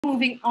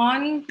Moving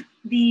on,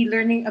 the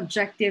learning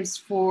objectives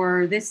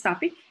for this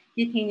topic,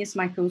 cutaneous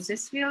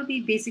mycosis, will be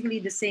basically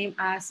the same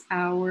as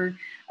our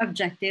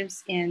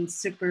objectives in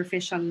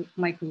superficial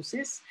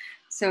mycosis.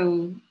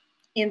 So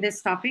in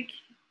this topic,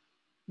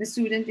 the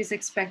student is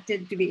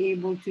expected to be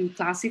able to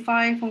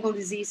classify fungal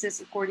diseases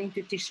according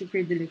to tissue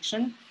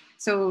predilection.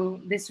 So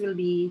this will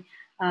be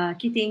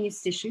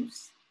cutaneous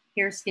tissues,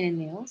 hair, skin, and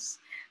nails.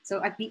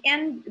 So at the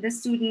end, the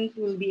student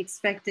will be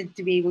expected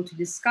to be able to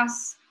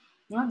discuss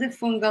the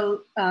fungal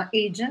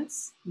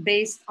agents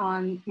based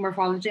on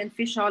morphology and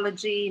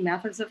physiology,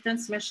 methods of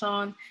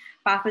transmission,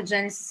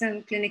 pathogenesis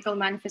and clinical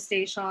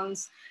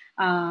manifestations,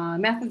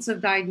 methods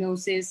of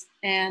diagnosis,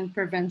 and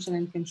prevention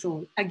and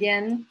control.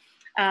 Again,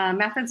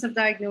 methods of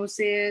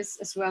diagnosis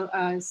as well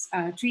as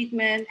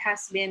treatment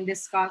has been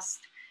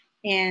discussed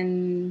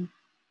in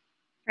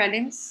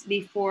prelims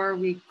before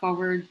we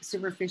covered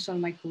superficial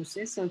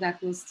mycosis. So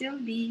that will still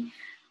be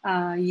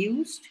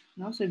used.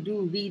 So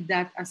do read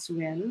that as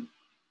well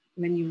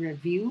when you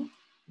review.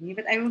 Okay?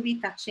 But I will be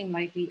touching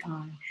lightly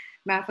on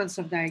methods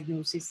of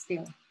diagnosis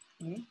still.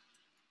 Okay?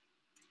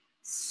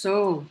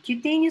 So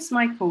cutaneous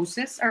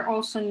mycoses are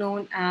also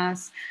known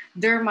as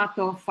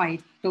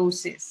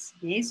dermatophytosis.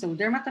 Okay? So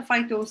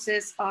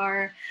dermatophytosis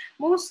are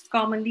most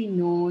commonly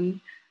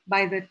known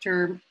by the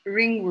term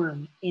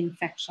ringworm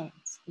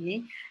infections.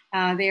 Okay?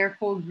 They are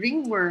called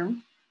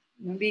ringworm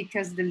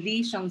because the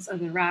lesions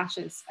of the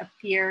rashes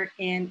appear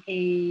in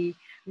a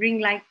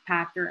ring-like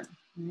pattern.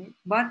 Right?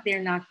 But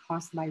they're not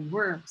caused by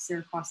worms.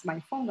 They're caused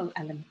by fungal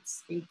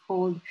elements. They're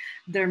called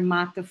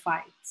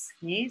dermatophytes.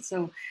 Okay?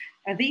 So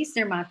these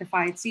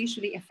dermatophytes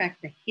usually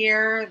affect the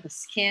hair, the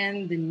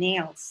skin, the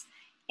nails,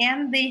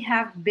 and they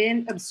have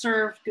been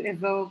observed to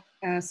evoke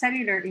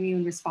cellular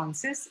immune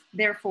responses.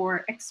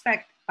 Therefore,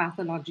 expect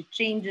pathologic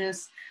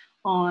changes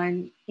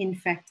on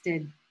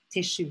infected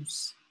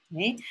tissues.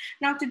 Okay?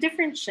 Now, to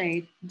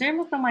differentiate,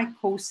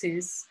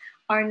 dermatomycosis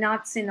are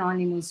not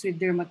synonymous with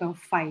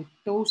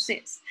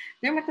dermatophytosis.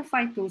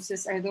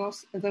 Dermatophytosis are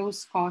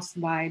those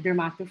caused by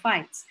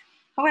dermatophytes.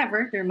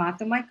 However,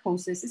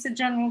 dermatomycosis is a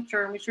general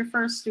term which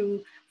refers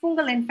to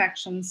fungal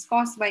infections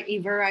caused by a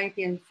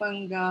variety of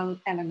fungal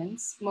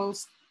elements,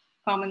 most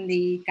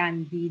commonly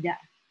Candida.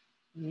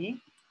 Okay?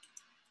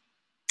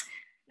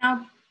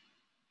 Now,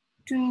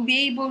 to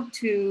be able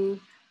to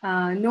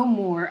know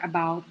more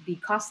about the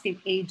causative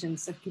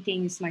agents of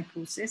cutaneous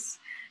mycosis,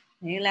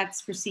 okay,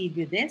 let's proceed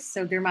with this.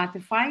 So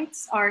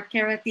dermatophytes are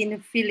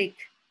keratinophilic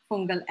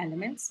fungal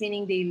elements,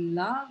 meaning they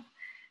love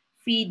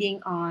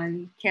feeding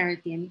on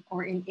keratin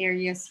or in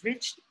areas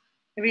rich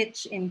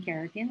in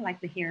keratin,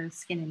 like the hair,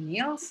 skin, and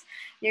nails.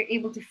 They're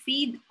able to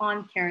feed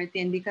on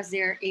keratin because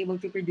they're able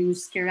to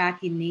produce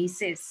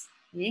keratinases.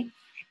 Okay?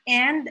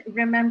 And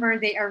remember,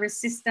 they are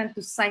resistant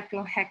to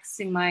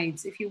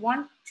cycloheximides. If you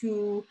want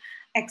to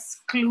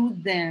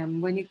exclude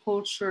them when you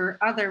culture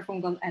other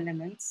fungal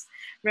elements,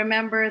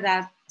 remember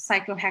that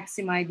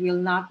cycloheximide will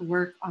not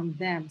work on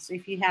them. So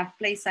if you have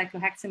placed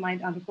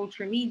cycloheximide on the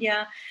culture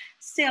media,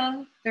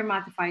 still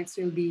dermatophytes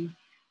will be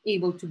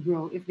able to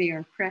grow if they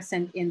are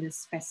present in the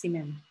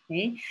specimen.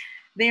 Okay?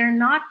 They are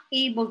not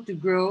able to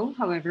grow,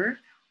 however,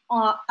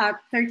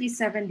 at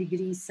 37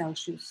 degrees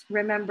Celsius.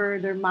 Remember,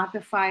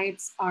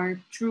 dermatophytes are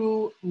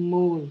true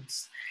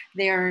molds.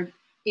 They are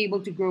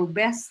able to grow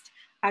best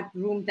at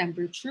room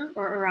temperature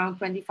or around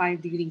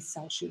 25 degrees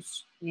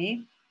Celsius.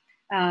 Okay?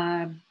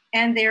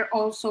 And they're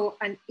also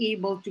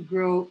unable to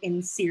grow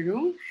in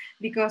serum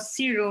because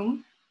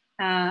serum,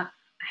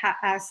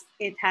 as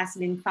it has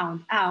been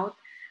found out,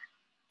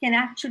 can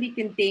actually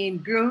contain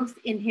growth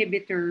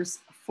inhibitors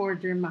for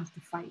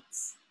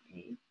dermatophytes.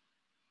 Okay?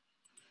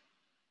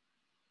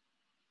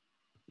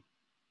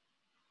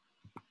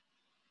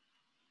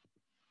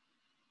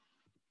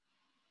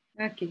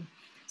 Okay,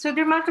 so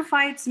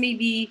dermatophytes may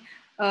be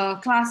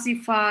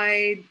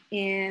classified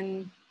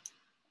in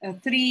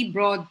three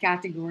broad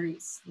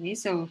categories. Okay?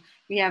 So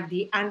we have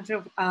the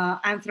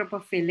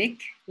anthropophilic,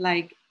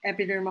 like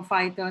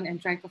epidermophyton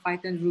and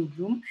trichophyton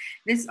rubrum.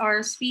 These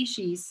are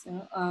species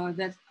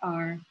that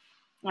are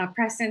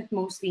present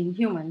mostly in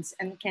humans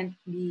and can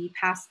be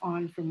passed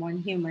on from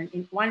one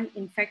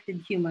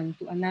infected human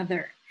to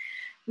another.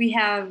 We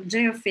have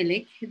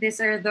geophilic. These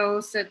are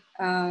those that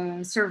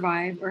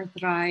survive or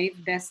thrive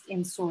best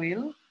in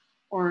soil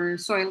or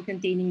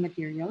soil-containing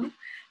material,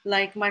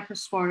 like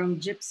Microsporum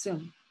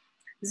gypsum.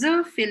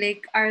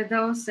 Zoophilic are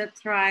those that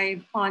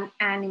thrive on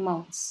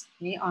animals,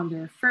 okay, on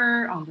their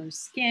fur, on their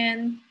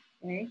skin.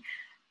 Okay?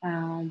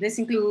 This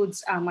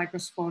includes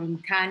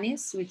Microsporum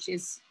canis, which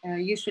is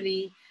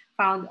usually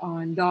found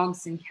on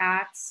dogs and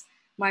cats,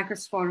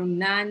 Microsporum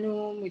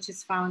nanum, which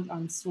is found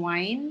on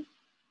swine,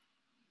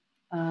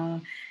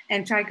 and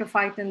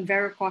Trichophyton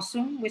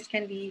verrucosum, which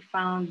can be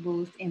found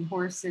both in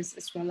horses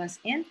as well as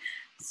in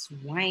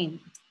swine.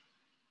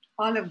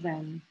 All of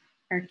them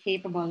are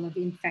capable of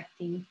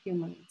infecting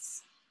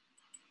humans.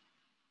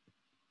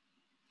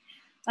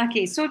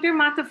 Okay, so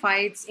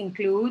dermatophytes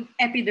include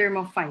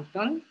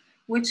epidermophyton,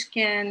 which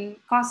can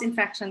cause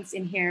infections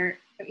in hair,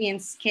 in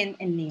skin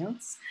and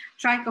nails.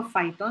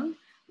 Trichophyton,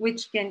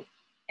 which can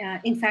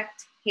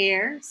infect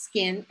hair,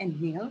 skin,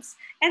 and nails,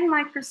 and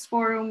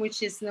microsporum,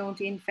 which is known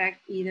to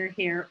infect either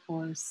hair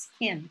or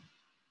skin.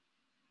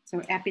 So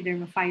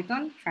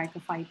epidermophyton,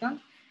 trichophyton,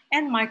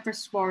 and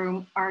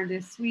microsporum are the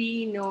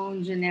three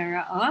known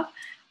genera of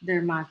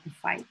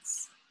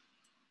dermatophytes.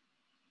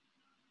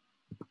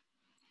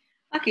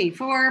 Okay,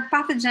 for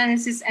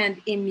pathogenesis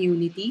and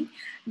immunity,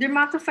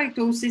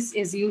 dermatophytosis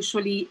is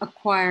usually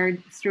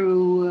acquired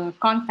through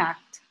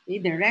contact, okay,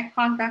 direct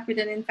contact with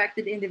an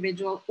infected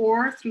individual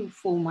or through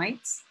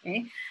fomites,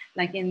 okay,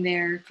 like in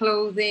their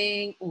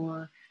clothing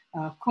or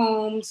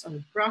combs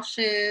or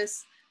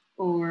brushes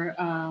or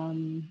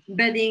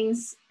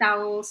beddings,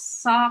 towels,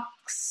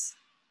 socks,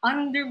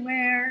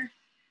 underwear,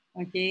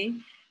 okay,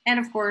 and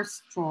of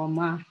course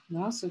trauma.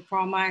 No, so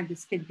trauma.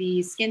 This could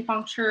be skin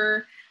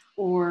puncture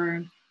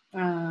or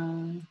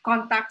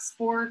contact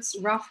sports,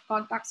 rough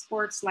contact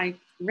sports like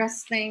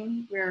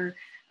wrestling, where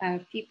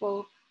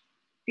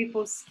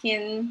people's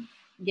skin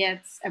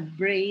gets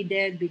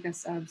abraded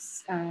because of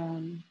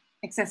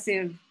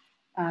excessive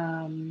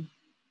um,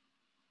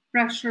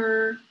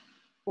 pressure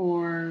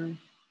or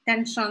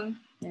tension.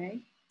 Okay,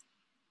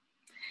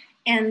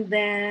 and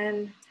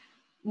then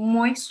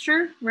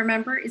moisture,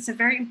 remember, it's a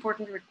very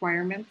important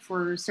requirement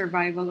for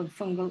survival of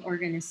fungal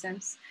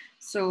organisms.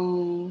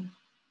 So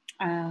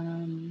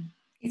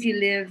if you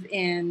live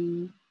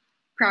in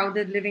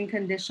crowded living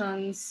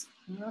conditions,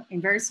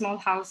 in very small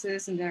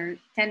houses, and there are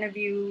 10 of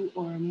you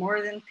or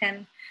more than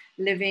 10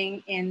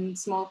 living in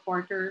small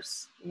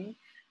quarters, okay?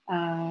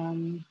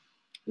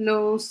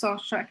 Low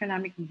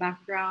socioeconomic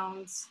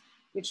backgrounds,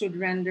 which would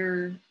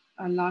render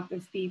a lot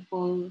of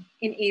people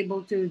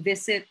unable to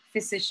visit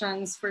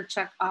physicians for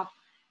checkup.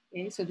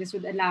 Okay? So this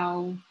would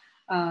allow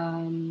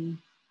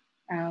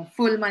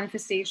full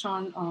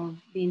manifestation of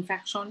the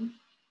infection.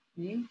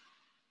 Okay?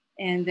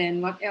 And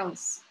then what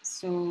else?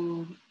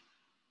 So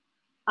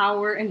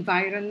our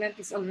environment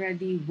is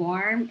already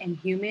warm and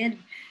humid.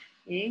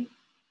 Okay?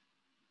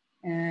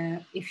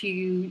 If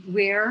you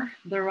wear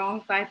the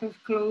wrong type of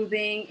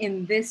clothing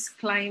in this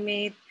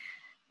climate,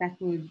 that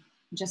would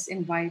just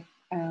invite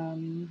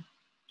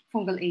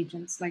fungal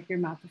agents like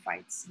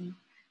dermatophytes.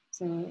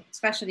 So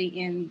especially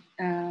in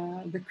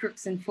the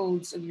crooks and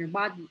folds of your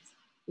body.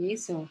 Okay,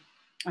 so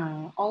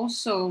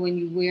also when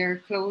you wear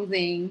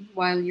clothing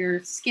while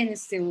your skin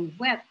is still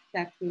wet,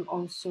 that will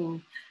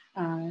also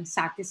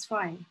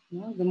satisfy,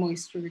 the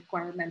moisture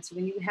requirements.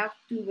 When you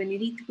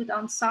need to put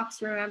on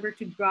socks, remember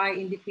to dry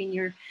in between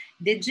your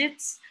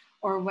digits,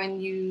 or when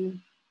you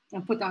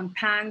put on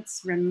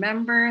pants,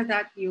 remember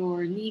that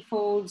your knee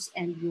folds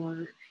and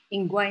your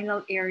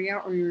inguinal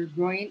area or your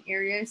groin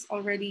area is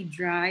already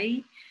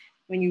dry.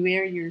 When you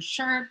wear your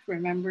shirt,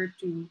 remember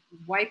to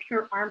wipe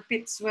your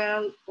armpits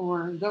well,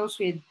 or those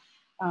with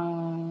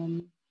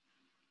um,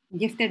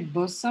 gifted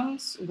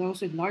bosoms,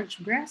 those with large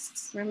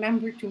breasts,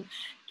 remember to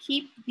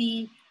keep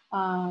the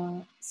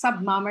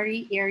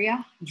submammary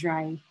area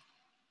dry,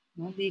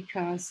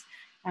 because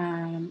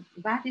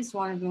that is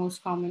one of the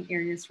most common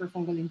areas for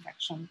fungal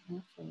infection.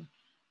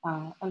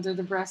 So, under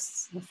the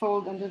breasts, the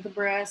fold under the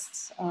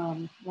breasts,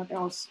 what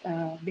else?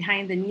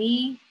 Behind the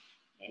knee,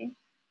 okay?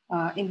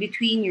 In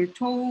between your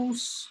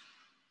toes.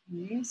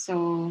 Okay?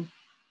 So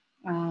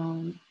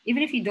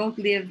even if you don't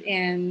live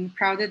in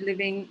crowded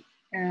living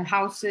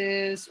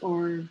houses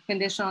or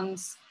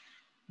conditions,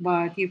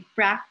 but you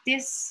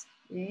practice,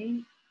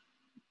 okay,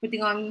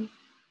 putting on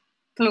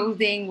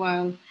clothing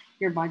while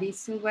your body is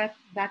still wet,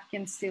 that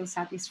can still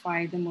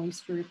satisfy the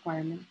moisture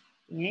requirement.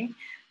 Okay,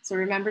 so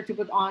remember to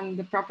put on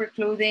the proper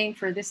clothing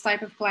for this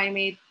type of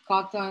climate: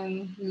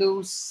 cotton,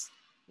 loose.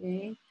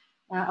 Okay,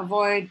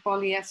 avoid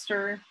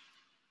polyester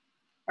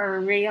or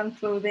rayon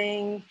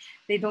clothing.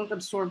 They don't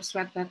absorb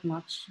sweat that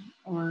much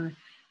or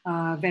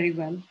very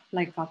well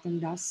like cotton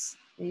does.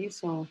 Okay,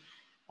 so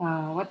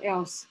what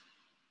else?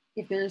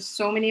 If there's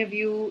so many of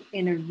you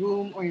in a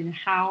room or in a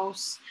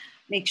house,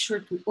 make sure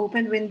to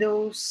open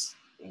windows.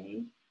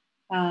 Okay?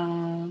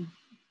 Um,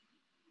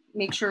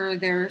 Make sure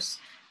there's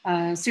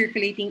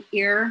circulating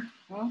air,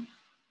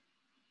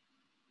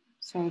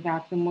 so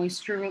that the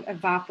moisture will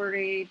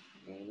evaporate,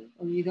 okay?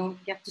 Or you don't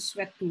get to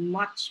sweat too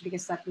much,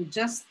 because that would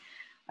just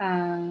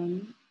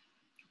um,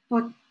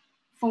 put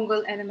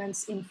fungal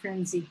elements in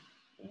frenzy.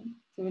 Okay?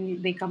 So when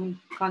they come in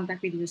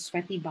contact with your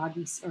sweaty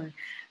bodies or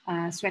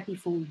sweaty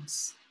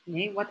folds.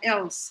 Okay? What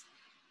else?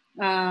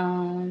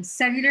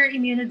 Cellular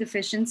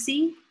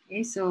immunodeficiency.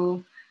 Okay,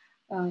 so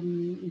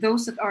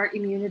those that are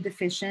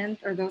immunodeficient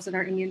or those that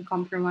are immune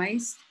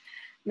compromised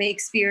may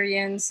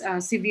experience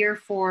severe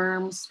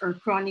forms or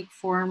chronic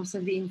forms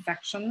of the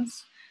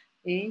infections.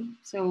 Okay,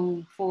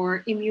 so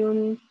for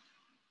immune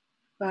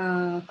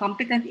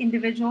competent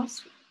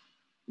individuals,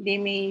 they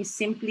may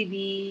simply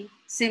be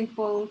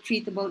simple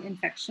treatable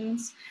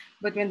infections,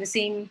 but when the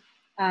same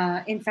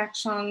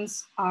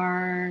infections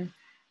are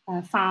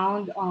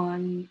found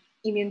on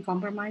immune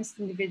compromised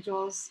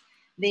individuals,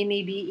 they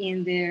may be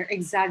in their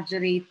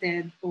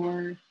exaggerated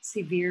or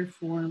severe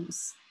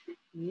forms.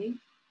 Okay?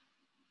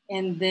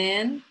 And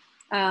then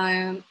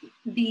Um,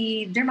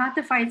 the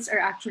dermatophytes are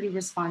actually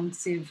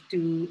responsive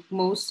to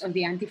most of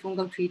the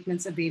antifungal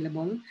treatments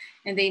available,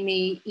 and they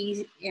may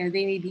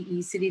be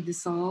easily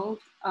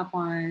dissolved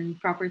upon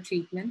proper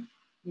treatment,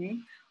 okay?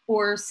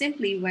 Or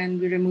simply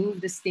when we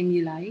remove the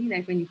stimuli,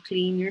 like when you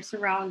clean your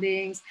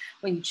surroundings,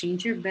 when you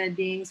change your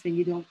beddings, when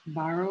you don't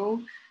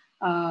borrow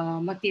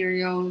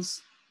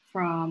materials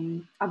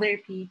from other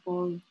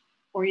people,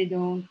 or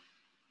you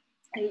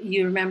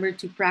remember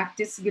to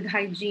practice good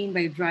hygiene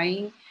by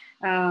drying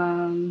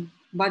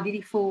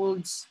bodily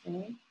folds.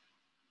 Okay?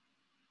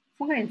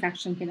 Fungal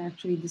infection can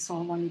actually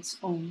dissolve on its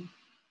own,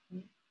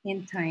 okay,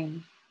 in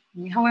time.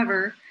 Okay?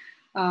 However,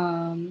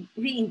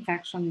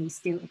 reinfection may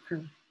still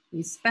occur,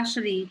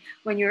 especially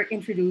when you're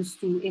introduced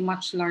to a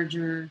much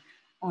larger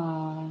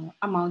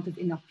amount of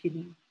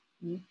inoculum.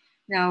 Okay?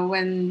 Now,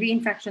 when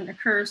reinfection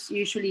occurs,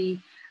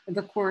 usually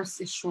the course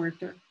is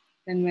shorter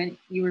than when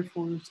you were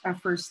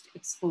first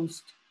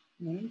exposed.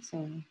 Okay?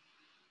 So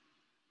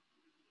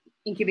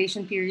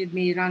incubation period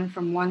may run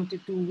from 1 to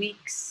 2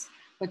 weeks,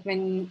 but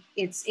when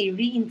it's a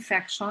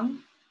reinfection,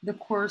 the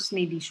course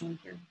may be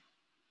shorter.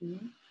 Okay?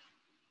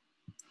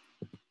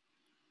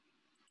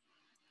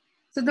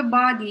 So the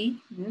body,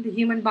 the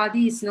human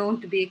body is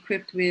known to be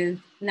equipped with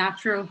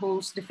natural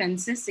host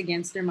defenses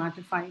against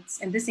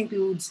dermatophytes. And this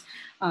includes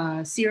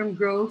serum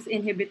growth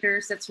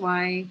inhibitors. That's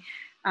why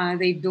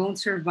they don't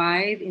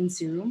survive in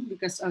serum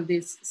because of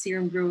these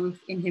serum growth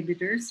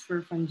inhibitors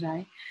for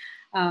fungi.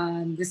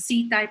 The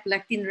C-type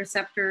lectin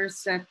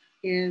receptors that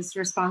is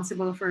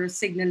responsible for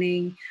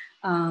signaling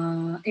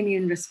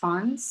immune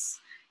response.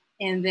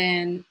 And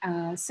then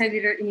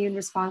cellular immune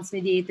response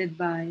mediated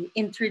by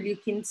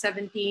interleukin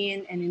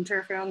 17 and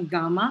interferon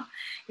gamma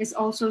is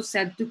also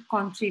said to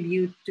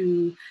contribute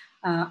to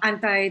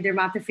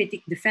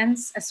anti-dermatophytic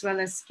defense as well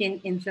as skin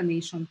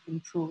inflammation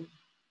control.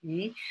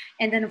 Okay?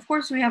 And then, of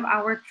course, we have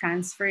our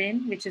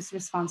transferrin, which is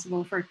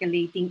responsible for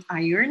chelating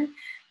iron.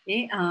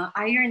 Okay?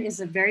 Iron is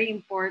a very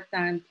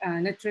important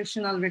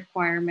nutritional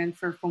requirement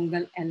for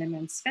fungal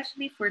elements,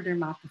 especially for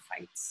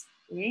dermatophytes.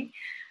 Okay?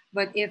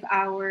 But if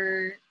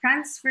our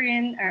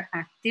transferrin are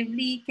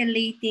actively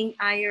chelating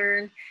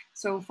iron,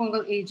 so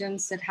fungal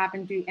agents that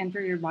happen to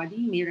enter your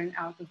body may run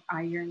out of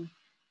iron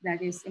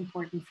that is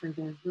important for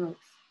their growth.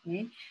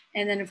 Okay?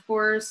 And then, of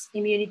course,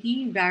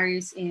 immunity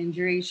varies in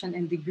duration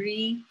and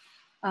degree.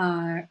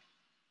 Uh,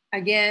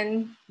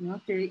 Again,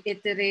 to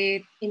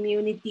reiterate,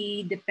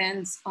 immunity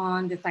depends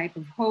on the type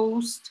of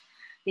host,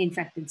 the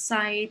infected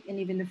site, and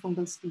even the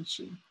fungal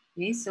species.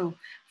 Okay, so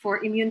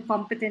for immune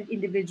competent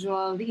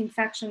individual, the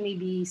infection may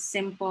be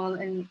simple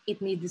and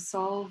it may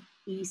dissolve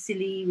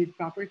easily with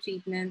proper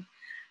treatment.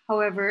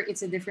 However,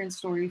 it's a different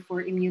story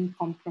for immune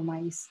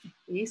compromised.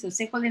 Okay, so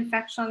simple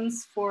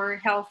infections for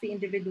healthy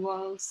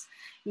individuals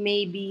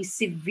may be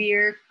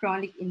severe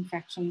chronic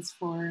infections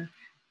for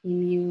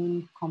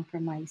immune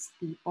compromised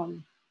people.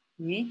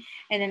 Okay?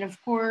 And then, of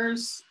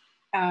course,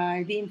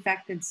 the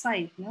infected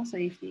site. No? So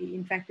if the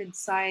infected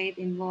site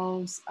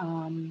involves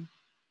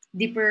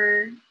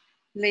deeper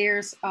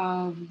layers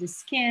of the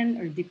skin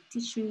or deep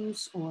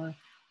tissues or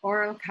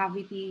oral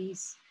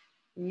cavities,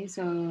 okay?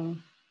 So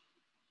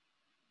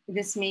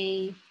this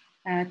may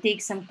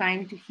take some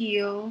time to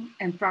heal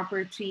and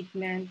proper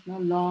treatment,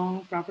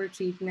 long proper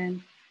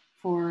treatment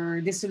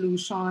for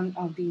dissolution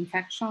of the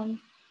infection.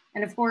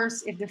 And of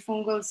course, if the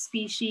fungal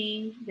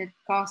species that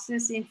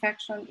causes the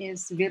infection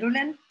is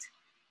virulent,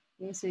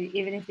 okay, so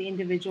even if the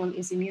individual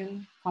is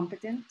immune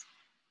competent,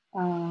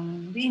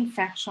 the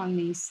infection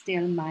may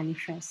still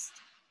manifest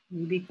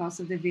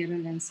because of the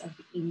virulence of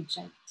the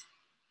agent.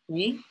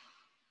 Okay?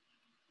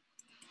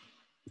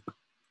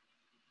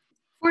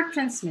 For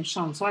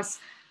transmission, so as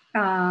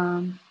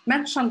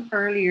mentioned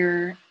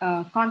earlier,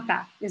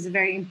 contact is a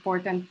very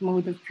important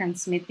mode of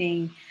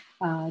transmitting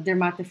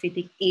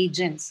dermatophytic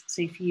agents.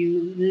 So if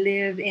you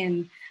live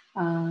in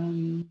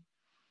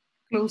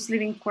close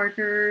living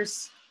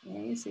quarters,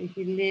 okay, so if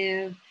you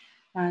live,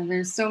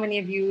 there's so many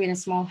of you in a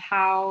small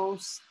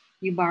house,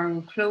 you borrow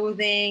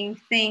clothing,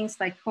 things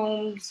like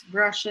combs,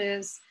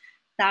 brushes,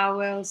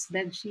 towels,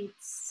 bed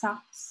sheets,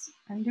 socks,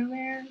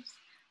 underwears.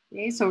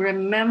 Okay, so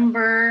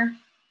remember,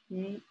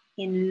 okay,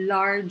 in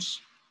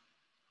large,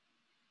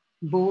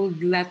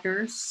 bold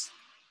letters,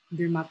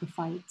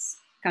 dermatophytes,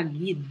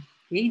 kagid.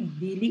 Okay,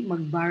 dili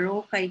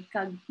magbaro kay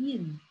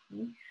kagid.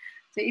 Okay?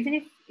 So even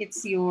if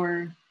it's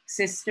your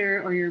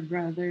sister or your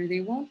brother, they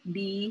won't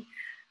be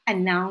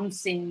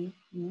announcing,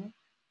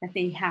 that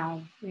they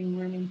have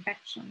ringworm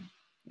infection.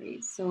 Okay?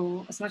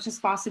 So as much as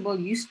possible,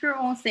 use your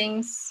own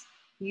things,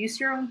 use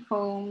your own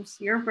combs,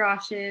 your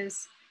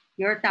brushes,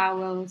 your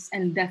towels,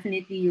 and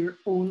definitely your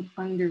own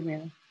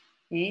underwear.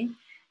 Okay.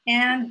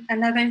 And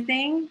another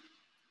thing,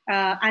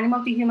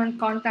 animal to human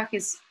contact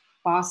is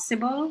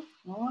possible.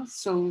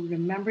 So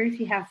remember, if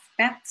you have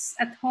pets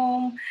at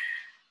home,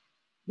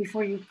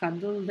 before you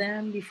cuddle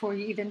them, before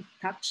you even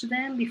touch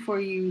them,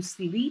 before you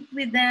sleep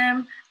with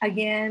them,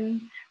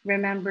 again,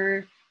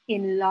 remember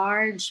in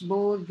large,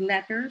 bold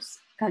letters,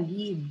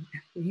 kagid.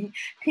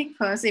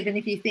 Because even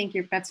if you think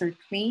your pets are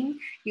clean,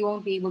 you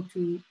won't be able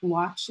to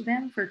watch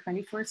them for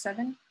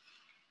 24/7.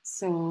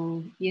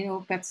 So,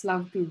 pets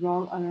love to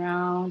roll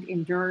around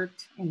in dirt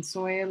and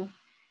soil.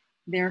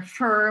 Their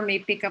fur may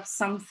pick up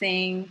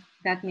something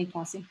that may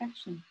cause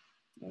infection.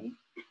 Okay?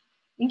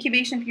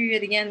 Incubation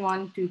period, again,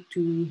 1 to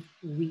 2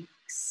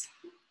 weeks.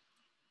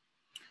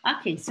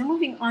 Okay, so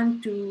moving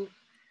on to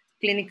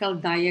clinical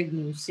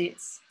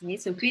diagnosis. Okay,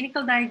 so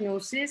clinical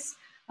diagnosis,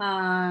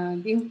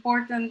 the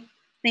important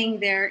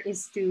thing there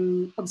is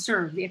to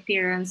observe the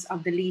appearance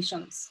of the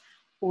lesions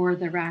or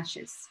the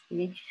rashes.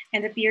 Okay?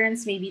 And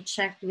appearance may be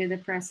checked with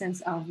the presence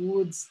of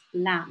Wood's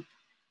lamp,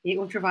 the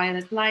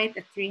ultraviolet light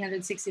at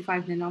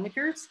 365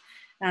 nanometers.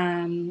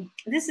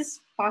 This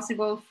is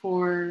possible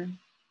for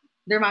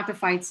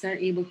dermatophytes that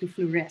are able to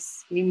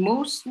fluoresce. Okay?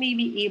 Most may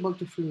be able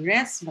to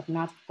fluoresce, but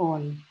not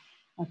all.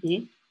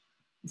 Okay,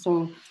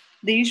 so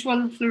the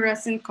usual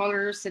fluorescent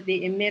colors that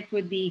they emit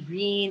would be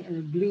green or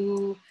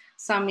blue.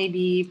 Some may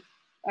be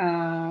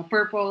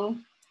purple,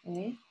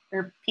 okay,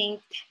 or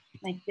pink,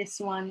 like this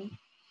one.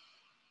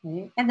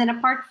 Okay. And then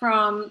apart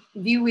from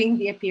viewing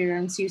the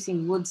appearance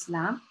using Wood's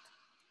lamp,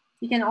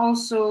 you can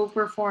also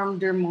perform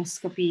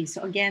dermoscopy.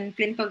 So again,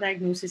 clinical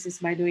diagnosis is,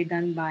 by the way,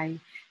 done by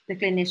the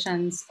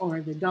clinicians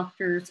or the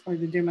doctors or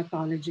the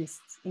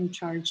dermatologists in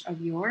charge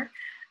of your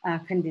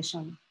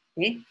condition.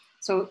 Okay,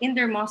 so in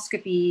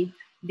dermoscopy,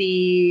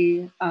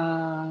 the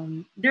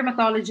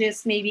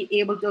dermatologist may be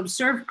able to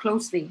observe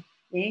closely,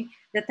 okay,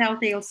 the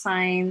telltale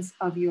signs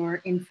of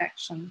your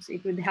infections.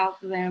 It would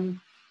help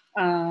them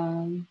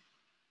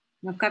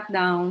cut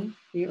down,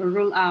 okay, or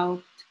rule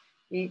out,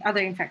 okay,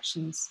 other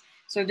infections.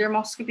 So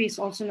dermoscopy is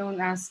also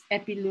known as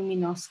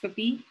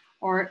epiluminoscopy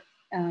or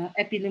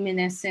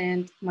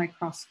epiluminescent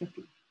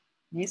microscopy.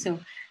 Okay, so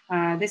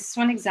this is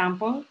one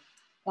example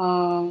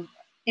of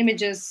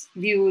images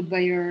viewed by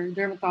your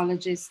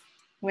dermatologist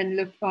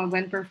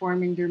when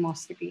performing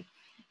dermoscopy.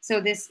 So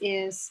this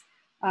is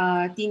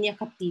tinea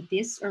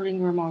captitis or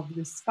ringworm of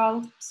the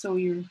scalp. So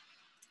your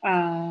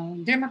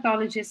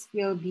dermatologist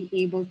will be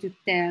able to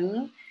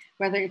tell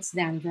whether it's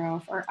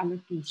dandruff or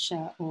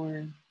alopecia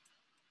or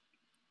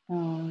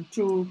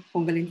true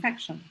fungal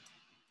infection.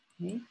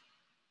 Okay?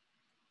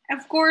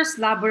 Of course,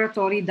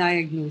 laboratory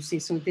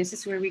diagnosis. So this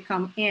is where we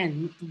come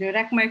in.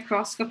 Direct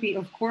microscopy,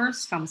 of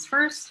course, comes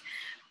first.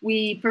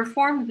 We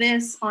perform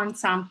this on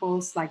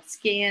samples like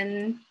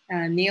skin,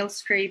 nail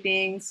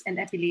scrapings, and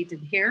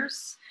epilated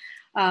hairs.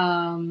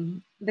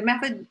 The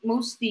method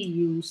mostly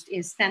used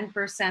is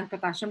 10%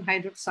 potassium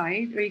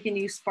hydroxide, or you can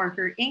use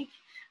Parker ink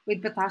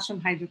with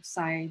potassium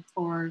hydroxide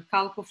or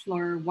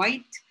Calcofluor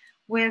white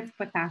with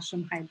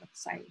potassium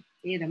hydroxide.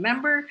 Okay,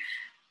 remember,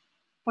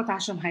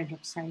 potassium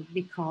hydroxide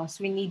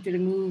because we need to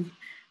remove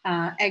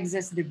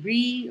excess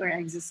debris or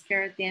excess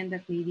keratin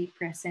that may be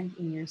present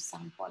in your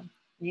sample.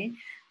 Okay,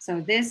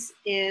 so this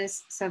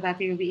is so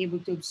that you'll be able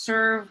to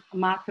observe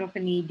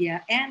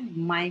macroconidia and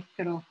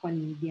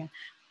microconidia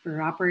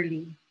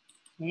properly.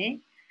 Okay,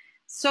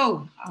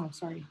 so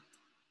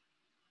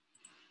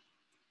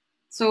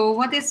So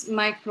what is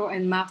micro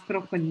and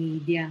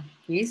macroconidia?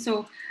 Okay,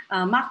 so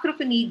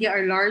macroconidia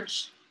are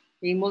large,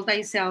 okay,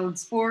 multi-celled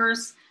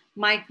spores.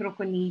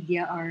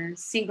 Microconidia are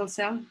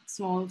single-celled,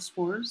 small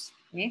spores.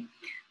 Okay,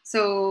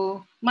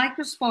 so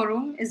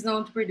microsporum is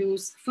known to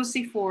produce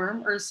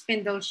fusiform or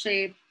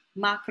spindle-shaped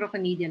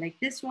macroconidia like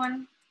this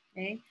one.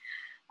 Okay,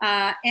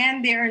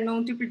 and they are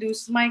known to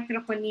produce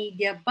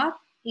microconidia, but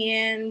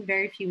in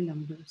very few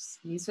numbers.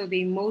 Okay, so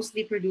they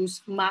mostly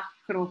produce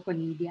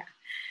macroconidia.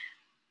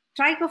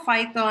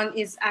 Trichophyton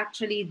is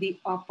actually the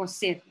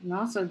opposite.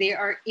 No? So they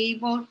are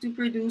able to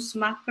produce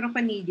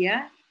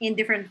macroconidia in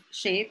different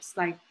shapes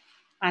like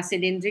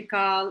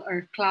cylindrical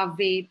or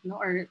clavate, no?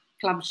 Or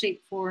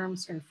club-shaped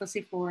forms or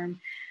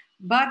fusiform.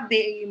 But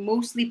they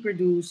mostly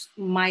produce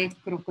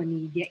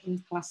microconidia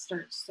in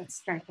clusters.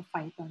 That's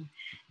Trichophyton.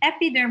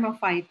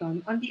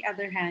 Epidermophyton, on the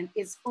other hand,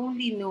 is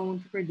only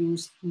known to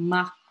produce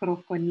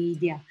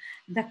macroconidia,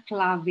 the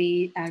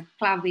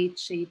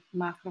clavate-shaped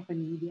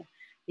macroconidia.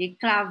 A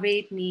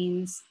clavate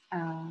means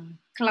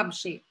club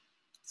shape.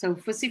 So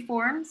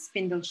fusiform,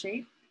 spindle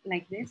shape,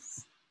 like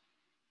this.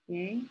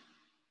 Okay,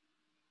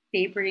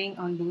 tapering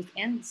on both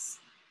ends.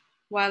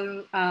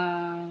 While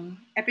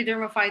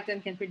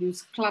epidermophyton can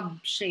produce club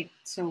shape.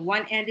 So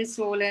one end is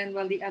swollen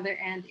while the other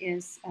end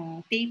is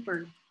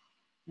tapered.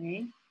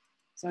 Okay.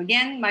 So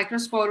again,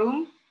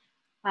 microsporum,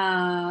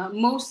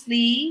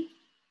 mostly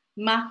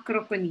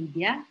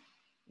macroconidia,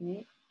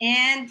 okay,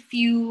 and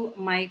few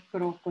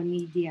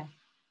microconidia.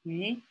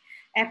 Okay.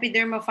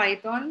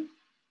 Epidermophyton,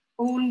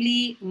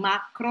 only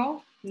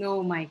macro,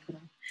 no micro.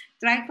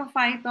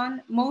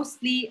 Trichophyton,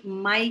 mostly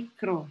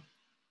micro,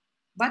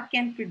 but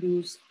can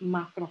produce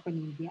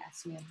macroconidia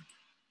as well.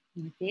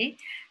 Okay,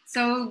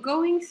 so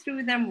going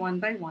through them one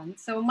by one.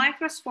 So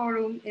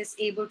microsporum is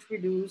able to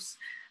produce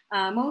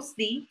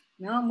mostly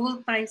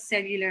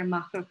multicellular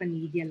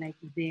macroconidia like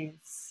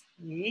this.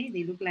 Okay,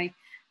 they look like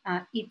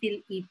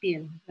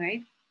ipil,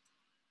 right?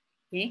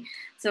 Okay,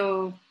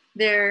 so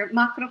Their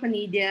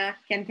macroconidia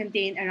can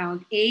contain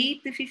around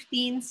 8 to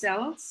 15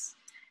 cells.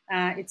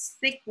 It's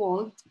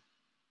thick-walled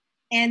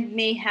and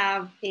may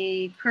have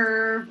a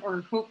curved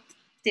or hooked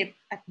tip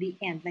at the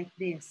end like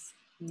this.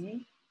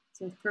 Okay?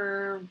 So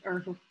curved or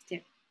hooked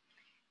tip.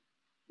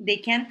 They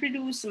can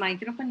produce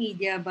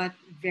microconidia, but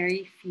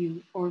very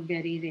few or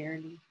very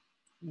rarely.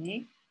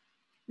 Okay?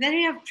 Then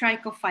we have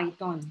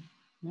trichophyton.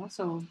 No?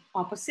 So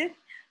opposite,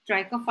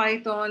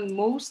 trichophyton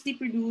mostly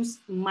produce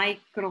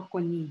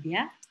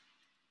microconidia.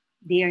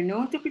 They are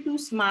known to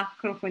produce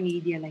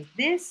macroconidia like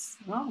this,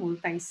 no?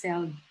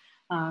 Multi-celled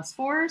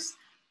spores,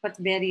 but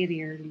very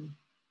rarely.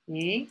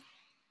 Okay?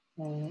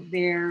 So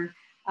their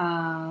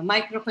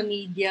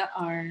microconidia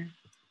are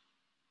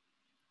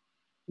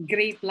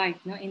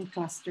grape-like, no, in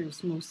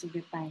clusters most of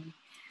the time.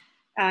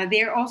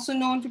 They are also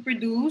known to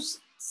produce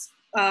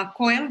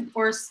coiled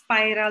or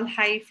spiral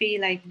hyphae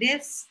like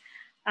this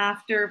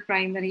after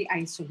primary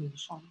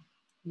isolation.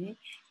 Okay?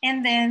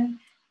 And then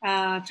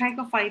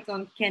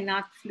trichophyton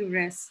cannot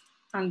fluoresce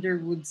under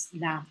wood's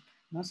lamp.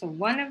 No? So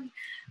one of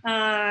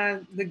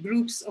the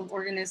groups of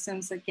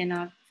organisms that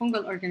cannot,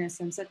 fungal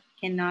organisms that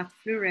cannot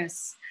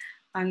fluoresce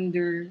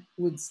under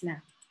wood's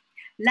lamp.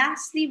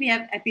 Lastly, we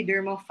have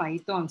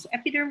epidermophyton. So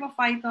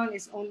epidermophyton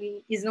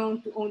is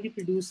known to only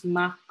produce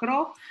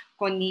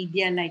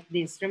macroconidia like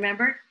this.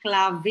 Remember,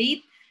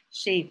 clavate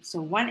shape.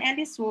 So one end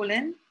is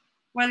swollen,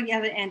 while the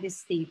other end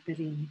is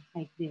tapering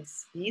like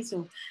this. Okay,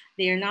 so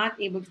they are not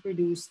able to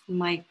produce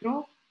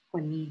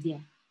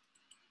microconidia.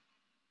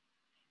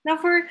 Now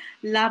for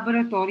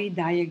laboratory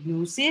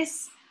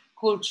diagnosis,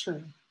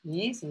 culture.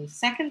 Okay, so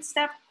second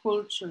step,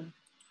 culture.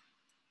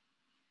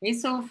 Okay,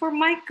 so for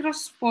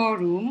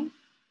microsporum,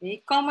 okay,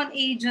 common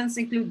agents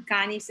include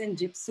canis and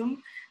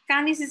gypsum.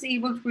 Canis is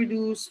able to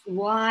produce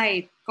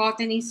white,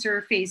 cottony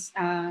surface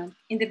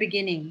in the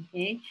beginning.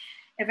 Okay?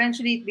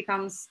 Eventually, it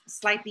becomes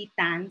slightly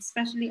tan,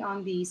 especially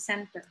on the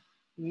center,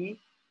 okay,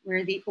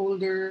 where the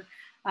older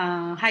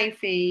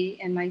hyphae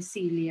and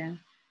mycelia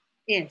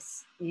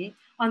is. Okay?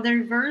 On the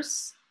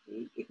reverse,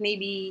 it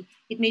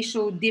may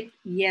show deep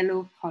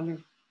yellow color.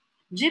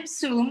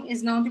 Gypsum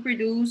is known to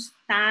produce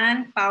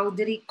tan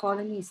powdery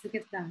colonies. Look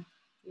at that.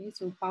 Okay,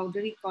 so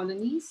powdery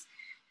colonies.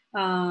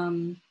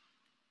 Um,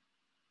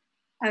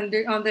 on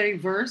the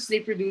reverse, they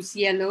produce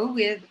yellow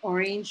with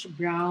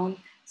orange-brown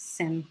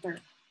center.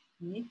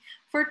 Okay.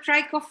 For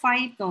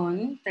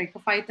trichophyton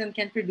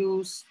can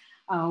produce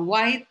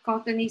white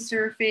cottony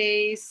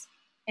surface,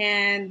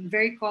 and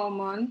very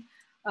common,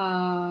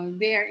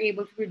 they are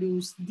able to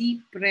produce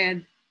deep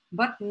red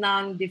but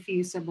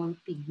non-diffusible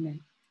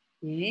pigment.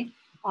 Okay,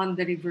 on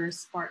the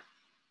reverse part.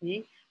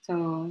 Okay,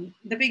 so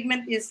the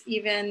pigment is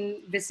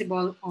even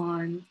visible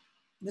on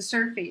the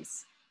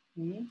surface.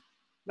 Okay,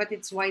 but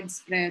it's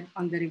widespread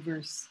on the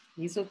reverse.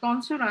 Okay, so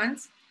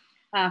tonsurans,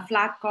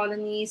 flat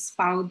colonies,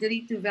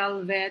 powdery to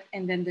velvet,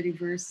 and then the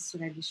reverse is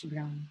reddish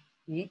brown.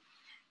 Okay,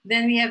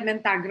 then we have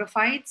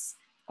mentagrophytes,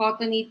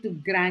 cottony to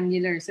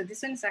granular. So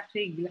this one is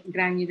actually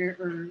granular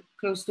or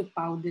close to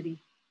powdery.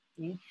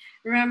 Okay,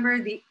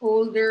 remember the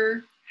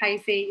older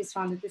hyphae is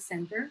found at the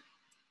center,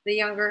 the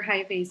younger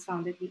hyphae is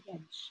found at the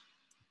edge.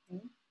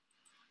 Okay?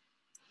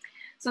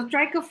 So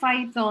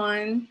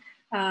trichophyton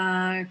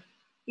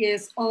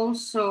is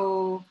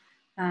also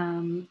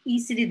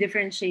easily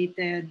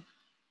differentiated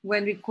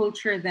when we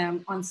culture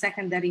them on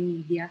secondary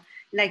media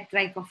like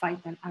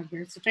trichophyton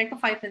agar. So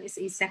trichophyton is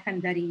a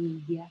secondary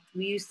media.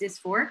 We use this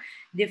for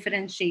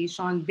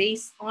differentiation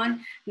based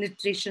on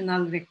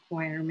nutritional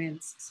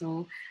requirements.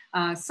 So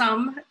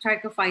some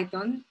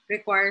trichophyton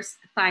requires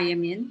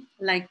thiamine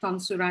like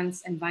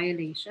tonsurans and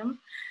violation.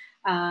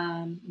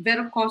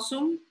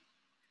 Verrucosum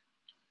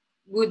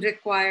would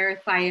require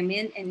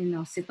thiamine and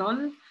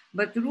inositol,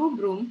 but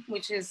rubrum,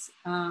 which is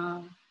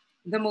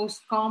the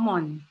most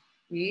common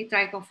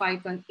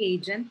trichophyton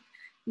agent,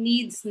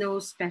 needs no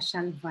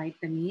special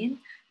vitamin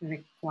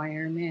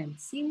requirement.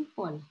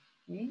 Simple.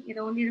 Okay? It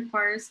only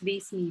requires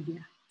base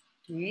media.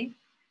 Okay?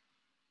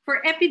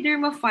 For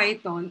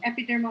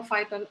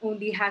epidermophyton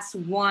only has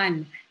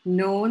one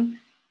known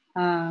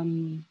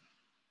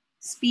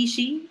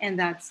species, and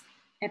that's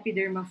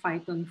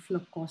Epidermophyton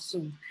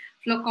flocosum.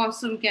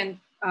 Flocosum can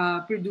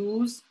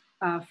produce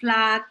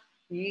flat,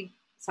 okay,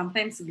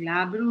 sometimes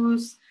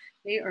glabrous,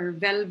 okay, or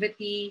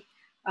velvety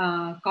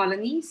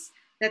colonies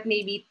that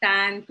may be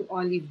tan to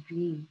olive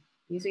green.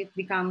 Okay, so it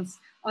becomes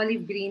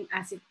olive green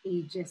as it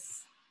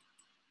ages.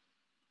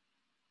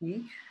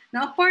 Okay.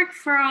 Now, apart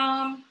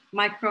from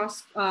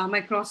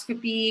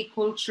microscopy,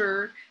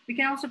 culture, we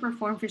can also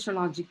perform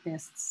physiologic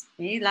tests.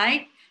 Okay,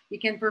 like we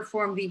can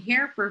perform the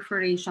hair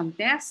perforation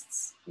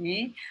tests,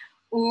 okay,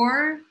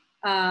 or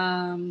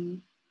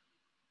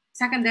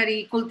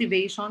secondary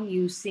cultivation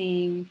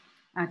using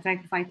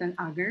trichophyton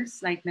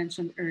agars, like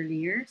mentioned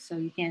earlier. So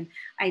you can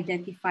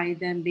identify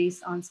them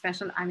based on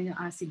special amino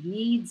acid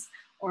needs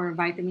or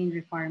vitamin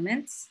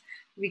requirements.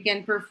 We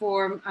can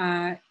perform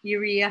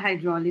urea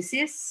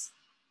hydrolysis,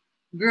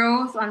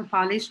 growth on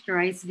polished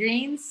rice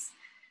grains,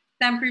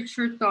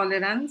 temperature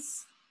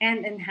tolerance,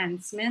 and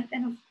enhancement,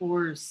 and of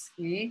course,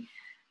 okay,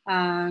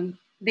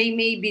 They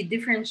may be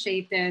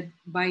differentiated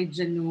by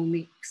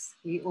genomics,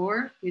 okay,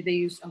 or with the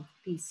use of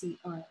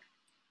PCR.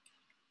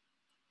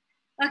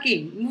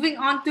 Okay, moving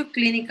on to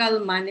clinical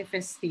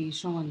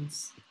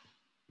manifestations.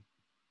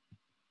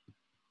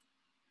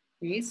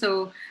 Okay,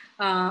 so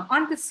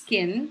on the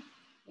skin,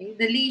 okay,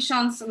 the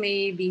lesions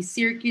may be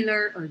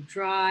circular or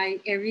dry,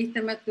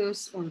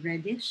 erythematous or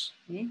reddish,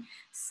 okay,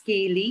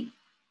 scaly,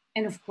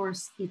 and of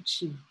course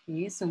itchy.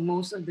 Okay, so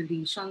most of the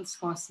lesions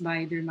caused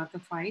by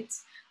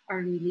dermatophytes are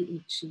really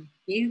itchy.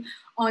 Okay,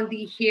 on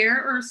the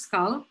hair or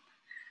scalp,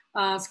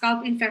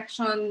 scalp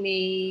infection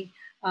may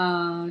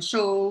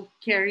show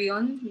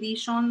carrion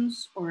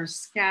lesions or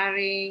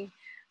scarring.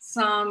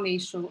 Some may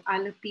show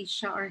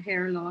alopecia or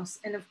hair loss,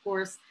 and of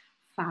course,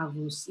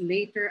 favus.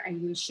 Later, I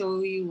will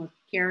show you what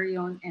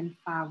carrion and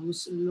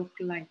favus look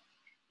like.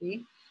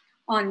 Okay?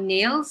 On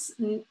nails,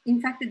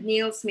 infected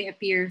nails may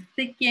appear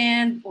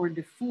thickened or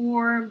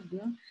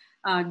deformed,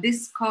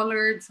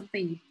 discolored,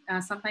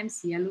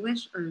 sometimes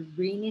yellowish or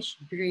greenish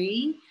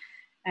gray.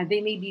 They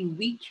may be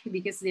weak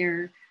because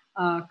they're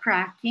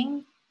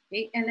cracking.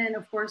 Okay? And then,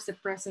 of course, the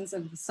presence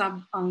of the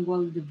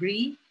subungual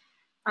debris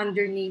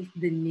underneath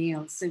the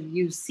nails. So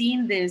you've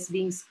seen this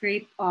being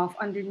scraped off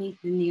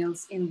underneath the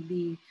nails in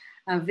the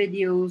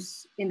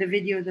videos, in the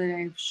video that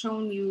I've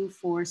shown you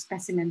for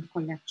specimen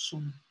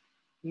collection.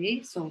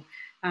 Okay, so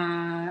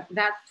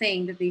that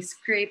thing that they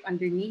scrape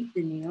underneath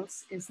the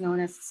nails is known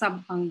as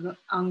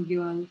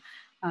subungual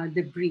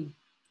debris.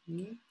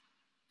 Okay?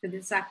 So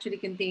this actually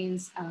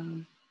contains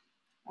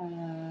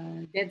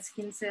dead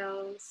skin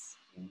cells,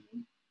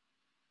 okay,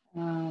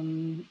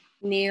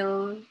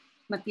 nail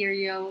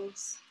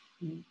materials,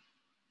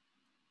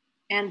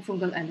 and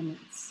fungal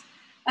elements.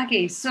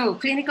 Okay, so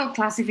clinical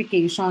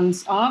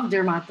classifications of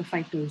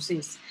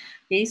dermatophytosis.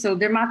 Okay, so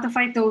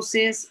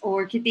dermatophytosis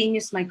or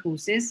cutaneous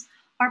mycosis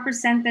are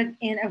presented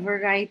in a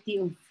variety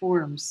of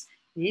forms.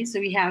 Okay, so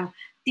we have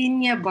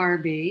tinea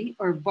barbae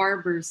or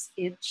barber's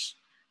itch.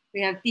 We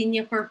have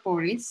tinea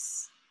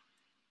corporis,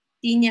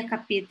 tinea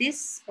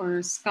capitis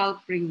or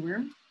scalp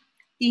ringworm,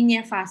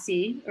 tinea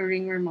fasciae or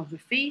ringworm of the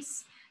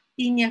face,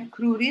 tinea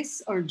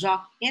cruris or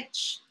jock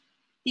itch,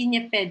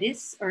 tinea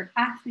pedis or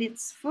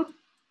athlete's foot,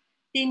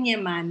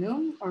 tinea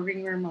manum or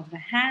ringworm of the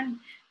hand,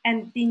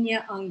 and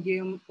tinea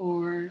unguium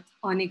or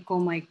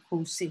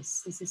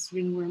onychomycosis. This is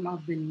ringworm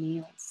of the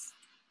nails.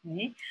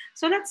 Okay,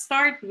 so let's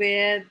start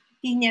with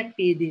tinea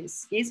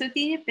pedis. Okay, so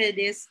tinea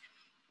pedis,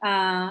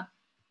 uh,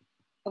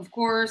 of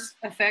course,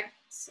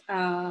 affects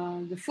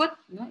the foot.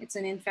 No? It's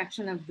an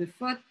infection of the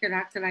foot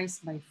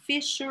characterized by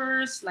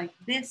fissures like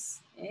this,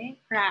 okay?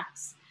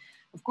 Cracks.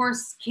 Of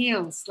course,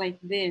 scales like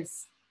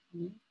this,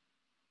 okay?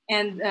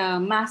 And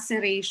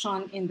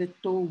maceration in the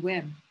toe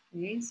web.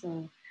 Okay?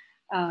 So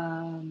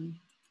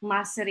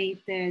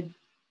macerated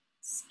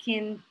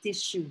skin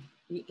tissue,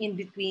 okay, in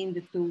between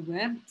the two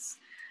webs,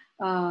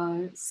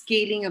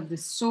 scaling of the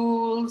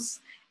soles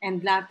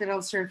and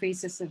lateral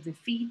surfaces of the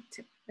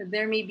feet.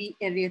 There may be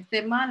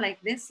erythema like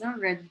this, no?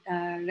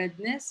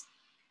 Redness,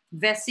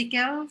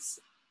 vesicles,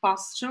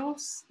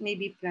 pustules may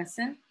be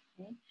present.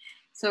 Okay?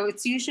 So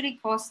it's usually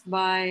caused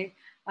by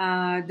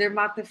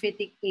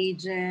dermatophytic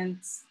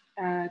agents,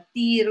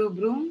 T.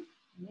 rubrum.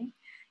 Okay?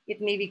 It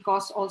may be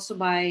caused also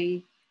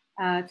by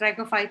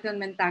Trichophyton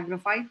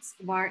mentagrophytes,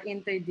 var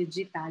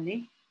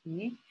interdigitale,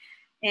 okay?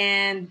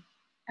 And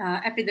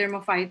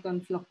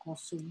Epidermophyton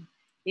flocosum.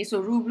 Okay,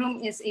 so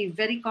rubrum is a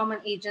very common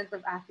agent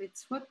of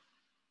athlete's foot.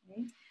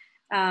 Okay?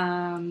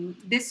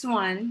 This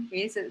one,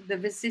 okay, so the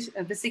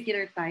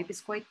vesicular type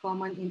is quite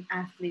common in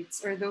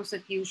athletes or those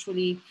that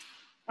usually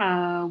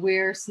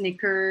wear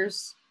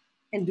sneakers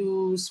and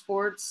do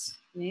sports,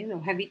 you know,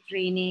 heavy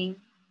training.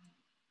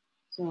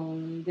 So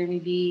there may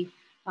be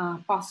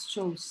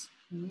pustules,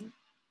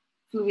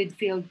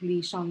 fluid-filled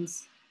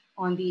lesions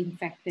on the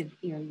infected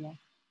area.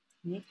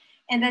 Okay?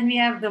 And then we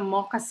have the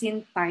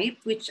moccasin type,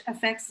 which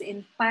affects the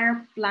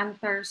entire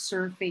plantar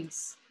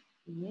surface.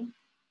 Okay?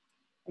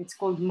 It's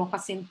called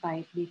moccasin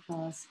type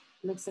because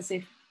it looks as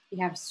if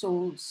you have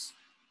soles,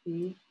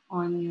 okay,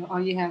 on you, or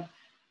you have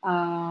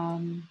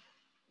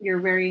you're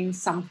wearing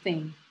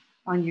something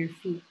on your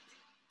feet.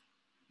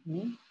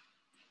 Okay?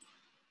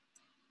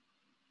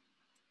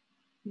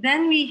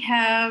 Then we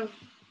have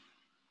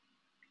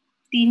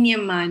tinea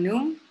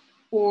manum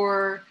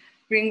or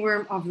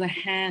ringworm of the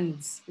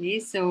hands. Okay?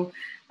 So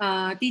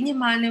tinea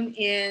manum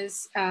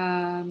is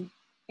a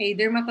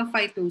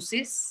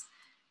dermatophytosis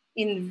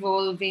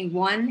involving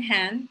one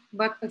hand,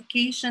 but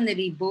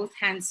occasionally both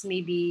hands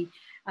may be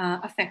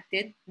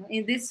affected.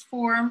 In this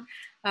form,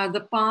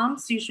 the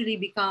palms usually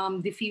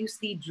become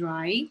diffusely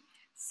dry,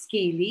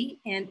 scaly,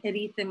 and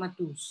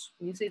erythematous.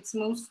 Okay? So it's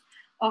most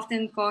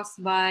often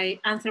caused by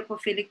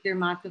anthropophilic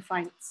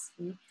dermatophytes.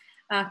 Okay?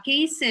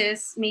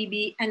 Cases may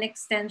be an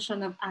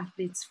extension of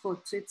athlete's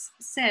foot. So it's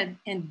said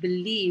and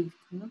believed,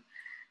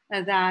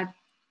 that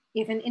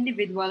if an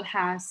individual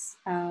has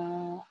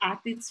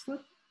athlete's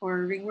foot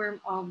or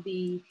ringworm of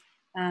the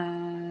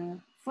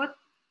foot,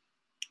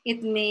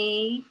 it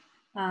may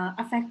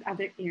affect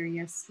other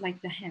areas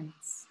like the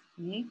hands.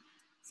 Okay?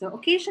 So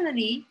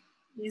occasionally,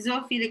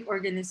 zoophilic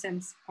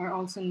organisms are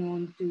also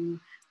known to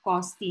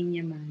cause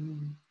tinea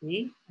mania.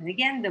 Okay, and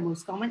again, the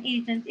most common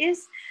agent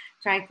is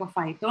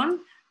Trichophyton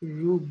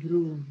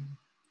rubrum.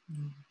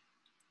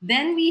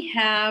 Then we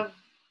have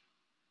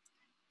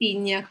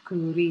Tinea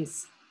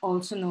cruris,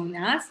 also known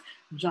as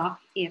jock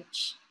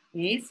itch.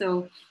 Okay,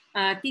 so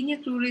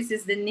Tinea cruris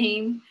is the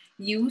name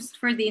used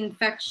for the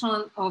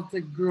infection of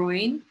the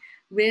groin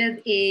with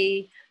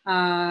a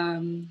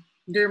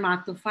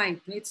dermatophyte.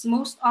 It's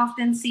most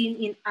often seen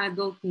in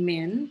adult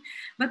men,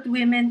 but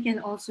women can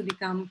also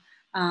become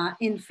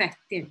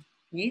infected.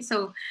 Okay,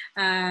 so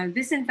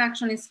this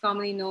infection is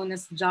commonly known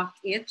as jock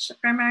itch,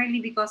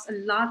 primarily because a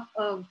lot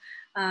of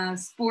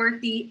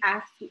sporty,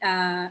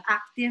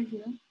 active,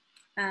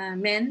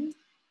 men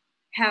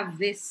have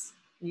this.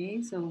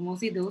 Okay? So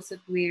mostly those that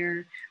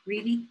wear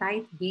really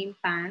tight game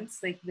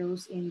pants, like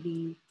those in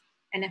the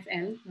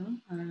NFL, no?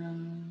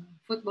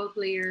 Football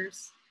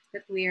players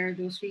that wear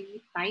those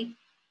really tight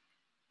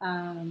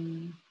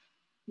um,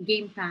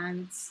 game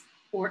pants,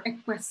 or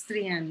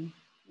equestrian.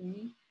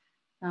 Okay?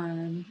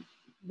 Um,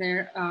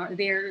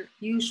 they're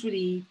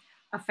usually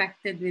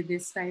affected with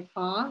this type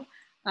of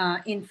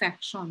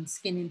infection,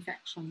 skin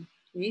infection.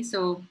 Okay,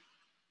 so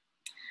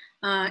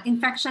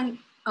infection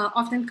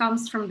often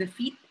comes from the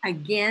feet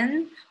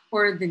again,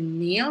 or the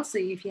nail. So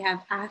if you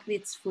have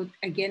athlete's foot,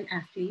 again,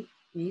 athlete.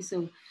 Okay,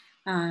 so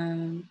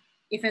um,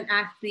 if an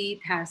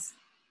athlete has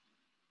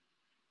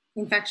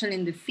infection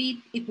in the feet,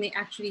 it may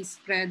actually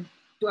spread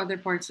to other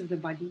parts of the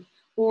body,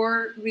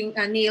 or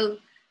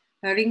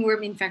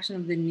ringworm infection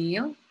of the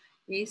nail.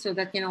 Okay, so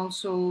that can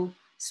also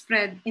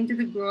spread into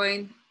the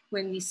groin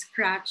when we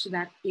scratch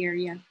that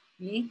area.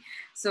 Okay,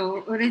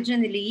 so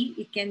originally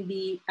it can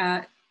be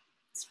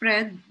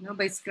spread,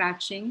 by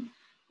scratching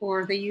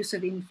or the use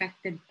of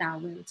infected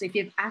towels. So if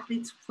you have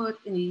athlete's foot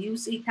and you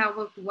use a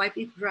towel to wipe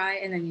it dry,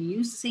 and then you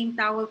use the same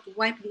towel to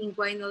wipe the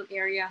inguinal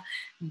area,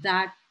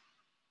 that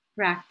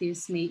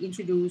practice may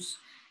introduce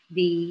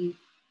the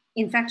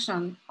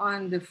infection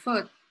on the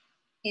foot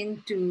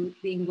into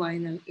the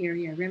inguinal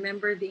area.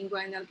 Remember, the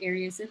inguinal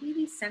area is a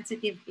really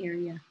sensitive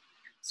area.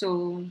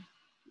 So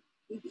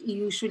it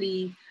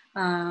usually,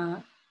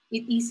 it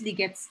easily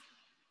gets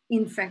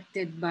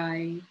infected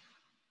by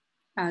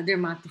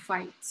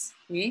dermatophytes.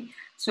 Okay,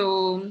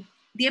 so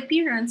the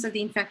appearance of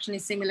the infection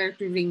is similar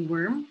to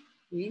ringworm,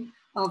 okay,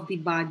 of the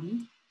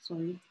body.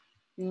 Sorry,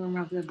 ringworm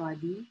of the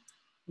body.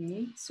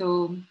 Okay,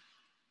 so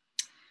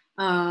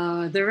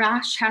the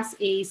rash has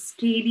a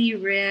scaly,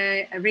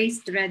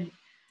 raised red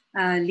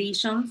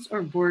lesions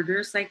or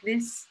borders like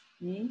this.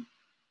 Okay?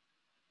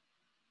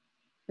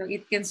 So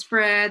it can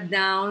spread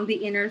down the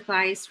inner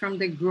thighs from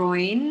the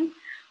groin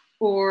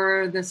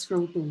or the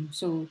scrotum.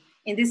 So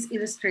in this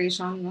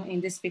illustration, no,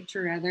 in this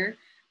picture rather,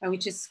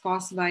 which is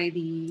caused by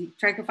the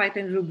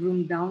Trichophyton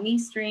rubrum downy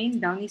strain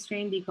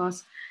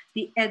because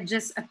the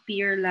edges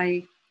appear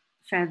like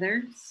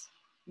feathers,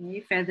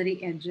 okay,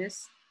 feathery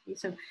edges. Okay,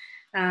 so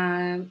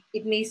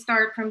it may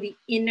start from the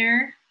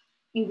inner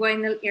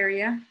inguinal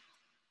area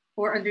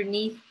or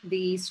underneath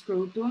the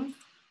scrotum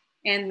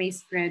and may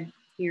spread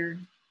here.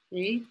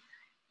 Okay,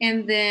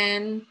 and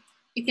then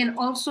it can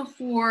also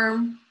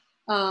form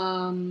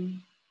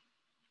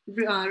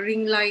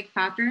ring-like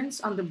patterns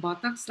on the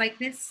buttocks like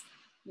this.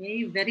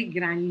 Okay, very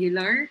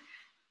granular.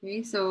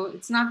 Okay, so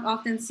it's not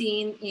often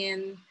seen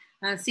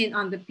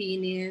on the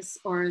penis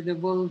or the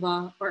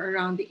vulva or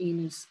around the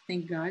anus.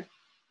 Thank God.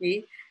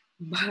 Okay,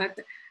 but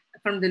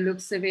from the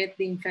looks of it,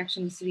 the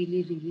infection is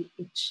really really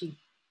itchy.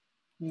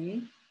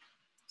 Okay,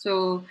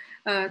 so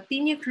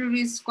tinea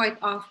cruris quite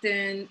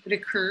often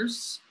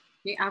recurs,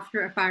 okay,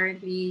 after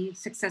apparently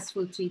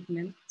successful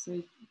treatment.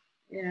 So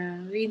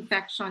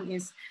reinfection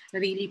is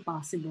really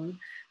possible.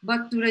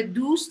 But to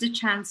reduce the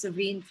chance of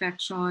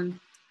reinfection,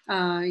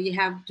 you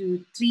have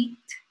to treat,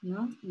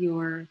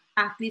 your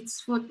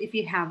athlete's foot. If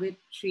you have it,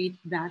 treat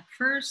that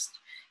first.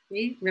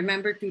 Okay?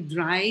 Remember to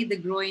dry the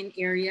groin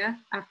area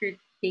after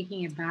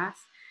taking a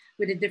bath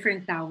with a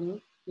different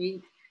towel. Okay?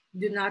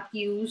 Do not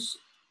use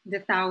the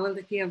towel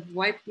that you have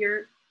wiped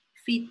your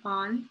feet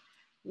on.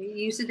 Okay?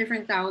 Use a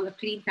different towel, a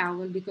clean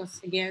towel,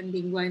 because again,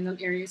 the inguinal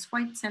area is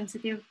quite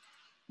sensitive.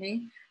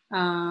 Okay?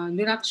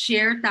 Do not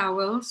share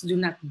towels. Do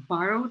not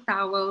borrow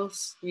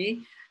towels. Okay?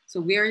 So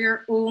wear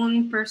your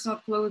own personal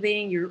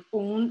clothing, your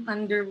own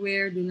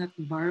underwear. Do not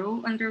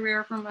borrow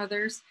underwear from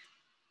others.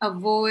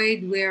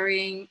 Avoid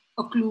wearing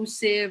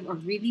occlusive or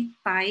really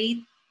tight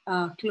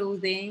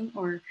clothing,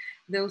 or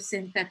those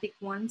synthetic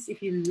ones.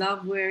 If you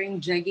love wearing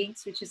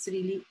jeggings, which is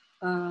really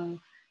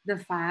the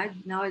fad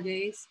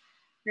nowadays,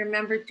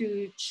 remember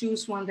to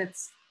choose one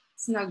that's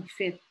snug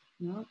fit,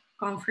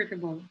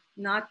 comfortable,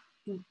 not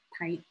too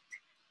tight.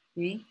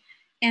 Okay.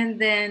 And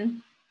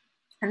then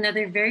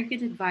another very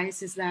good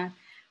advice is that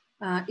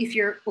if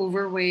you're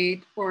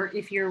overweight, or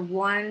if you're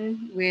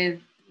one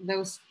with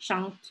those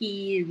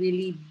chunky,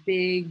 really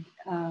big,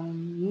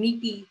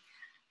 meaty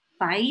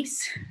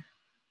thighs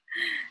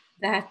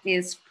that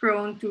is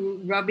prone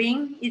to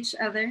rubbing each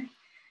other,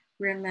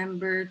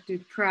 remember to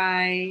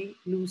try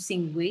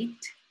losing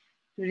weight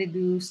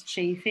reduce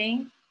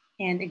chafing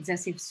and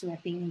excessive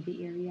sweating in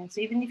the area.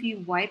 So even if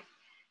you wipe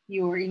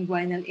your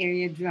inguinal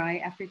area dry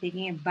after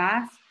taking a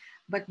bath,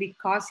 but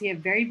because you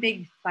have very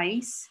big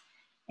thighs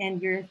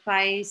and your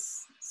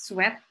thighs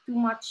sweat too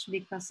much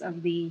because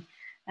of the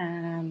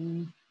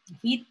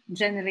heat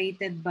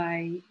generated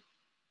by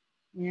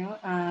you know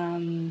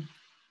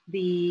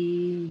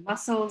the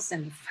muscles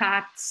and the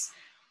fats.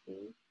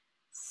 Okay?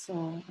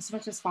 So as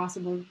much as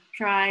possible,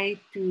 try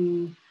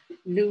to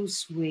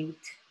lose weight.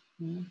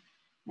 Okay?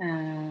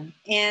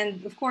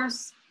 And of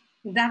course,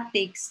 that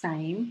takes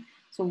time.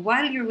 So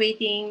while you're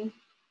waiting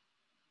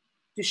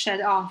to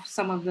shed off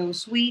some of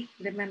those weight,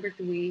 remember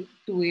to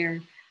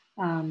wear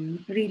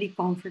really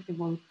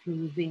comfortable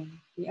clothing.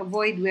 Okay?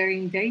 Avoid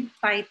wearing very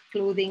tight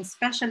clothing,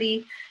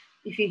 especially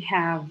if you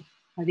have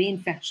the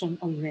infection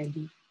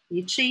already.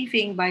 Okay?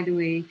 Chafing, by the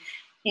way,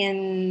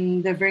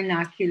 in the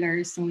vernacular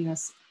is known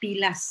as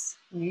pilas.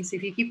 Okay? So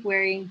if you keep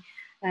wearing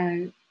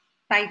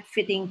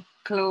tight-fitting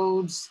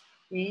clothes,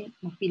 okay?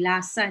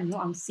 Mapilasan,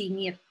 no? Ang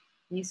singit.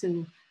 Okay?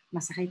 So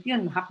masakit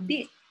yun,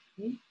 mahapdi.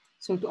 Okay?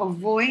 So to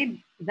avoid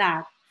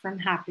that from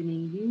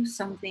happening, use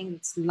something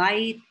that's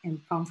light and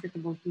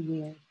comfortable to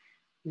wear.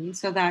 Okay?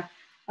 So that,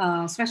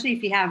 especially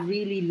if you have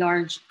really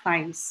large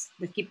thighs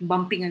that keep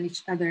bumping on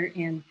each other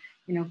and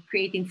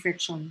creating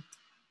friction.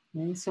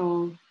 Okay?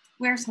 So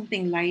wear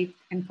something light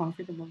and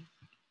comfortable.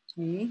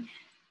 Okay?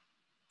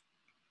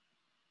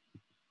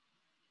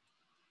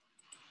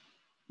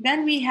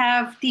 Then we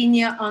have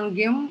tinea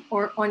unguium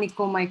or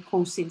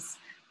onychomycosis,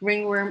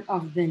 ringworm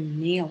of the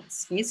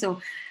nails. Okay, so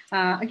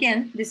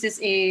again, this is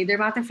a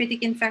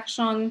dermatophytic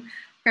infection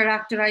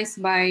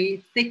characterized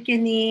by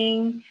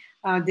thickening,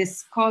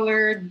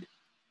 discolored,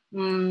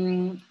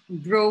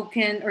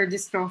 broken or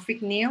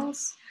dystrophic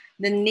nails.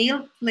 The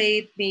nail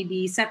plate may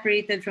be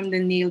separated from the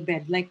nail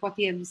bed, like what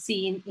you have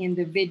seen in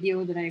the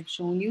video that I've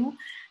shown you.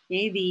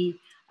 Okay, the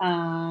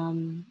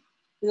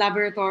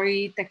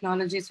laboratory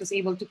technologist was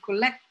able to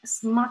collect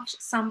as much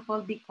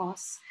sample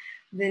because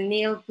the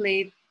nail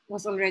plate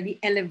was already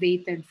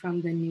elevated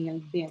from the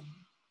nail bed.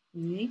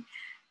 Okay?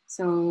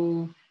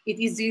 So it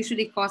is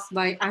usually caused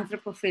by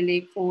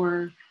anthropophilic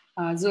or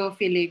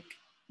zoophilic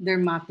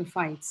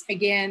dermatophytes.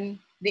 Again,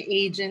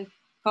 the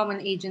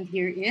common agent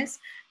here is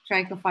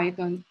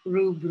Trichophyton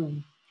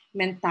rubrum.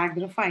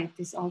 Mentagrophyte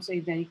is also a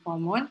very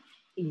common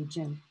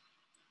agent.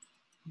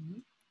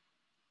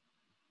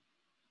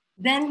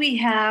 Then we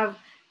have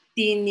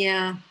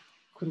Tinea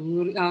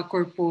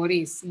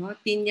corporis. No?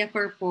 Tinea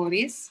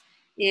corporis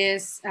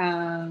is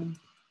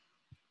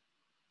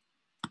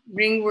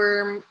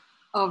ringworm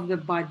of the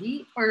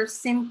body or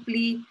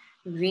simply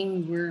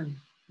ringworm.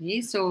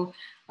 Okay, so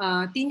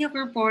tinea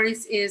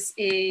corporis is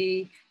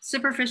a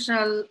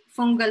superficial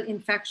fungal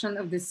infection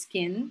of the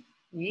skin,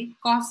 okay,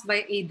 caused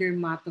by a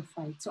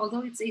dermatophyte. So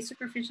although it's a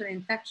superficial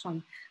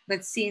infection,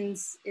 but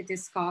since it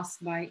is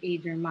caused by a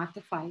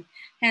dermatophyte,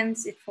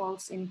 hence it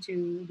falls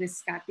into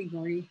this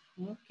category,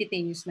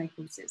 cutaneous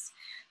mycosis.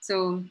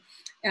 So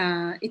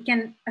it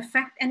can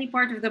affect any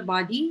part of the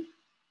body.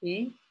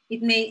 Okay,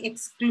 it may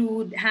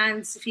exclude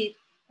hands, feet,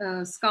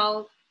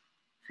 scalp,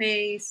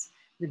 face,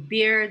 the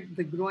beard,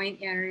 the groin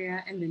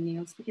area, and the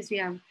nails because we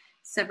have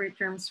separate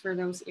terms for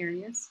those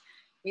areas.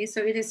 Okay, so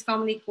it is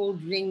commonly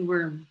called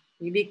ringworm,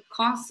 okay,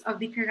 because of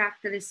the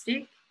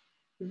characteristic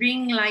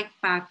ring-like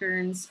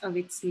patterns of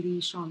its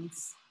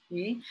lesions.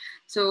 Okay,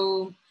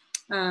 so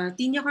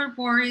tinea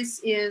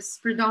corporis is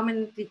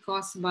predominantly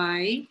caused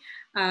by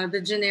the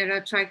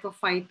genera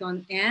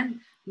Trichophyton and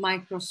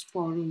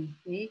Microsporum.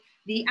 Okay,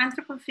 the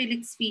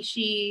anthropophilic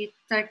species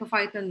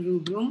Trichophyton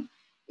rubrum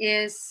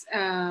is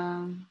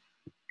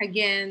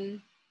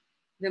again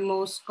the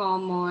most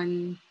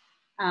common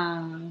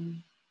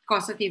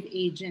causative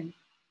agent.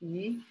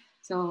 Okay?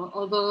 So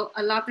although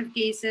a lot of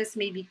cases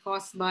may be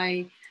caused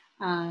by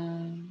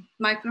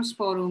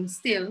microsporum,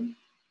 still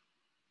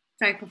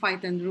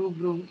Trichophyton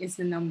rubrum is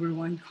the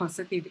 #1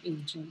 causative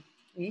agent.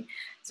 Okay?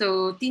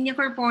 So tinea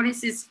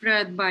corporis is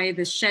spread by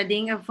the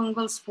shedding of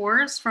fungal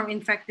spores from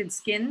infected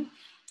skin.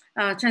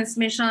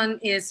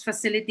 Transmission is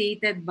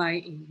facilitated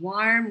by a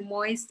warm,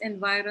 moist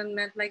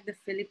environment like the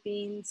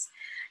Philippines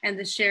and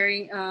the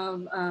sharing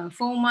of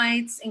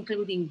fomites,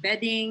 including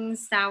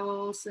beddings,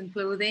 towels, and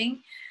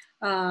clothing.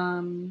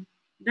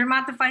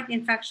 Dermatophyte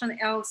infection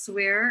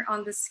elsewhere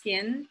on the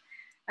skin,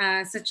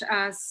 such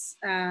as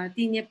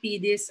tinea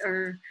pedis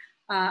or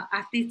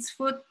athlete's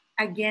foot,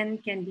 again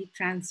can be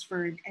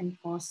transferred and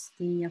cause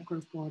tinea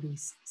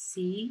corporis.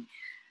 See?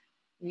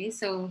 Okay,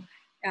 so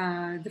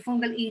the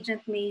fungal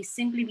agent may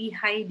simply be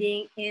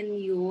hiding in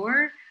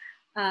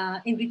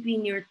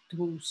between your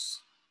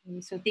toes.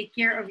 Okay, so take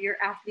care of your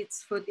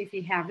athlete's foot if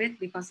you have it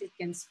because it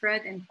can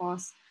spread and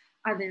cause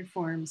other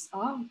forms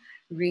of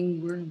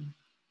ringworm.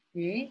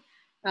 Okay,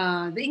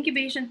 the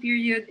incubation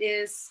period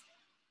is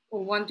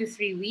 1 to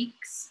 3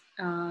 weeks.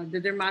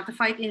 The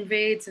dermatophyte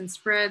invades and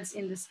spreads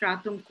in the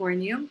stratum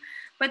corneum,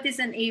 but is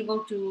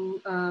unable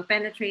to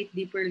penetrate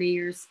deeper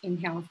layers in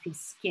healthy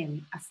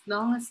skin. As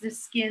long as the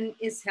skin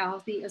is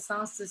healthy, as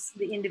long as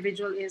the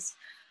individual is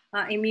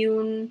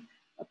immune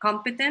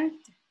competent,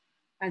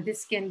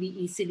 this can be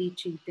easily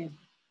treated.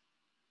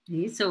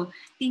 Okay, so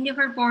tinea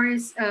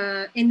corporis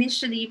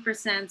initially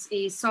presents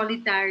a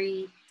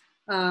solitary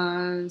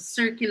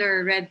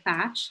circular red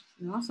patch.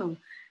 So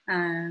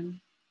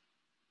um,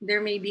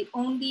 there may be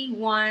only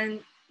one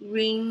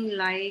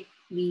ring-like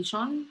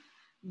lesion,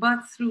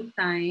 but through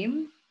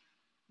time,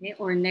 okay,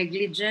 or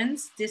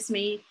negligence, this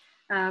may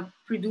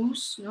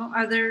produce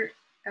other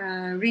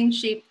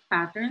ring-shaped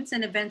patterns,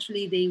 and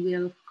eventually they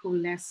will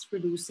coalesce,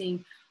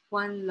 producing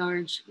one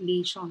large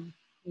lesion.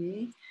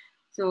 Okay?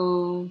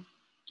 So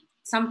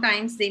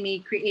sometimes they may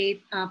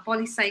create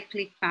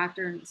polycyclic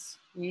patterns,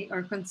 okay,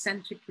 or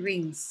concentric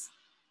rings.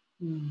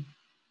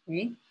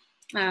 Okay.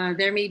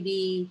 There may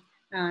be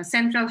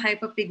central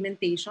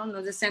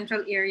hypopigmentation. The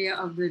central area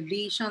of the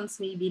lesions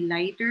may be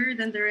lighter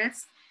than the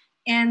rest.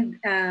 And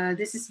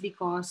this is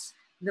because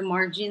the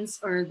margins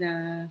or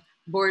the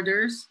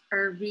borders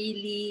are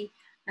really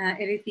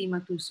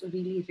erythematous or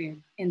really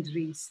red and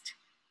raised.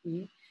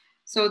 Okay.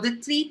 So the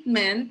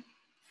treatment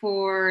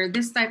for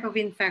this type of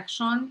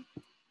infection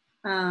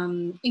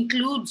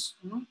includes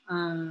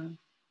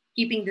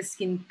keeping the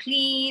skin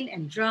clean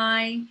and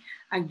dry.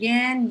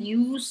 Again,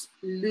 use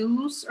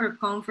loose or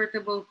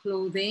comfortable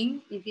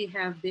clothing if you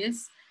have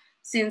this,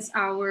 since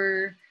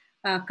our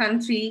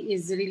country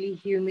is really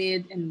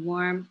humid and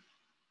warm,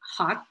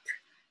 hot.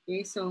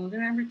 Okay, so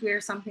remember to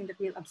wear something that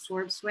will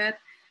absorb sweat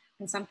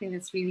and something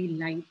that's really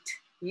light.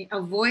 Okay?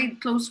 Avoid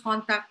close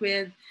contact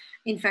with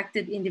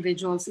infected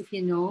individuals if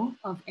you know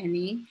of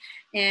any.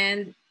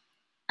 And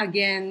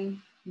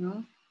again,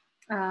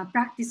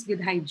 practice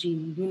good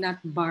hygiene. Do not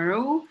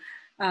borrow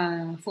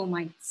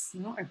fomites,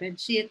 or bed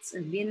sheets,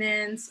 or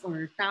linens,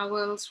 or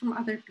towels from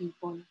other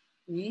people.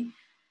 Okay?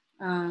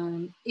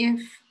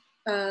 If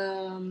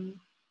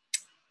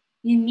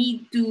you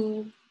need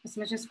to, as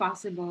much as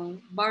possible,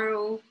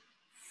 borrow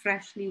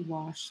freshly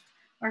washed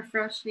or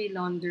freshly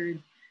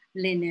laundered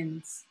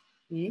linens.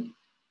 Okay?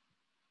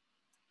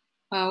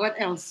 What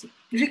else?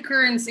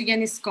 Recurrence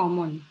again is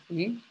common.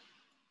 Okay?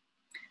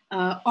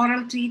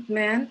 Oral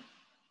treatment,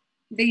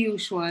 the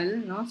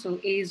usual, so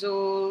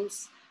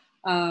azoles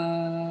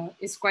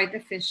is quite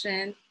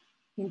efficient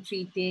in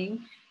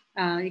treating.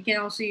 You can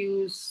also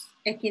use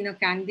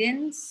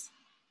echinocandins,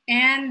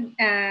 and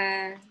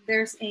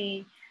there's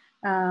a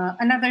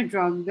another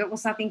drug that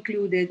was not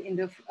included in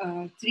the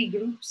three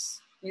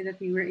groups that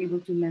we were able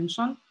to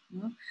mention.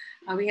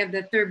 We have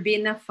the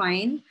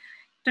terbinafine.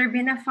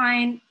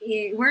 Terbinafine,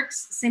 it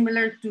works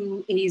similar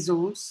to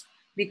azoles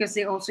because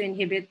they also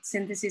inhibit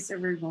synthesis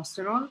of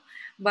ergosterol,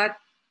 but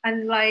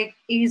unlike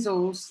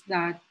azoles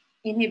that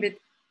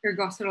inhibit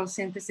ergosterol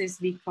synthesis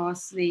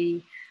because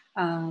they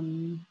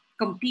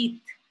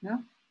compete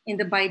in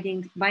the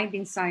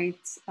binding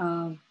sites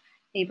of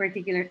a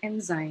particular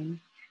enzyme,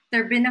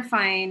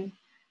 terbinafine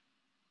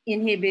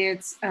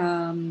inhibits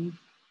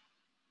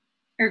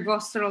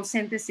ergosterol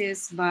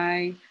synthesis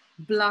by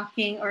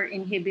blocking or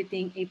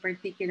inhibiting a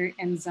particular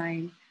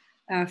enzyme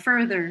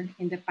further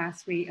in the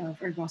pathway of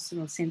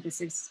ergosterol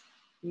synthesis.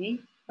 Okay?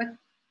 But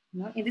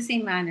in the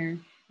same manner,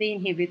 they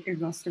inhibit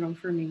ergosterol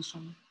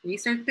formation. Okay?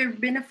 So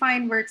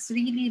terbinafine works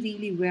really,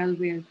 really well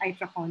with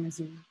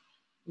itraconazole.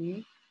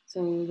 Okay?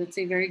 So that's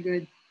a very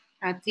good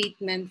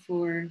treatment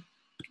for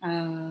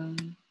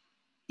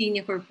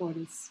tinea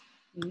corporis.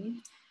 Okay?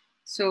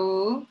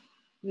 So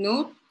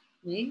note,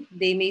 okay,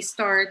 they may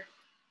start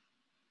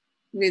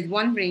with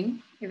one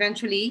ring.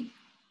 Eventually,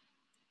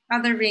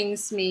 other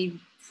rings may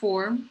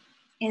form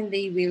and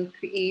they will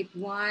create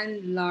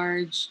one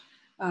large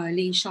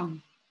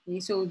lesion.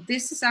 Okay, so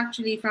this is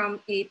actually from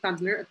a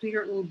toddler, a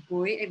 2-year-old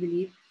boy, I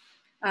believe.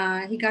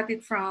 He got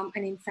it from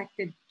an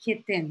infected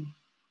kitten.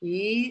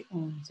 Okay,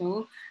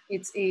 so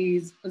it's a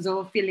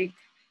zoophilic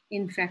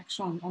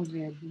infection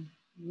already.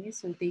 Okay,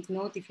 so take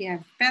note if you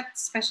have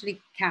pets, especially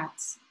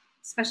cats,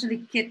 especially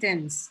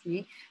kittens.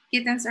 Okay,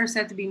 kittens are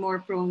said to be more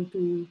prone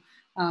to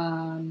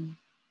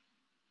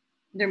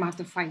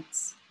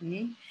dermatophytes.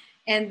 Okay?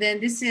 And then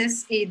this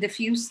is a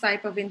diffuse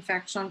type of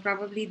infection.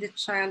 Probably the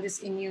child is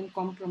immune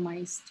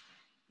compromised.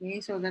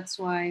 Okay, so that's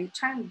why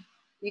child,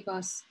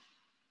 because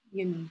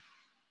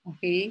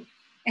okay.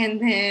 And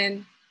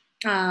then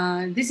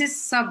this is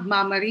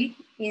submammary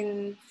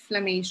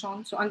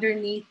inflammation. So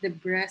underneath the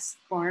breast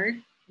part.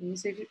 Okay?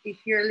 So if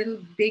you're a little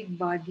big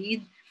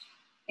bodied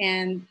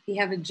and you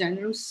have a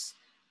generous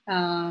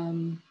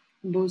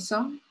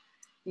bosom,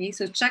 okay,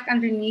 so check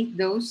underneath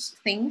those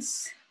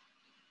things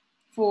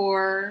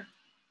for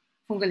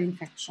fungal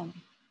infection.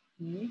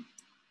 Okay.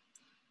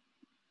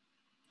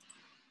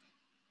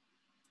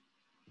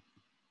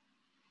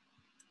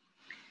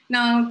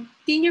 Now,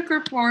 tinea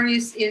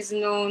corporis is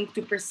known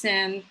to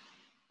present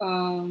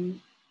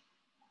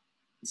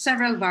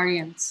several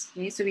variants.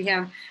 Okay. So we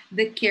have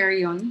the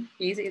carrion.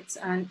 Okay. So it's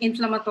an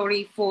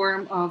inflammatory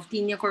form of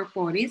tinea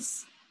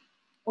corporis,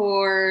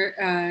 or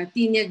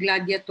tinea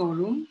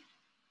gladiatorum,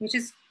 which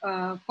is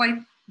quite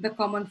the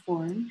common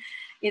form.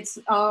 It's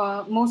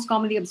most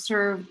commonly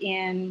observed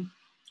in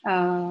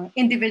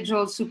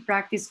individuals who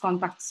practice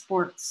contact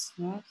sports,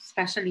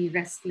 especially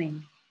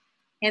wrestling.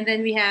 And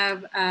then we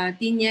have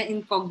tinea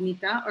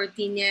incognita or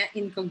tinea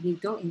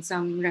incognito in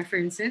some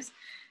references.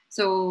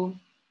 So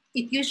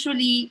it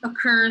usually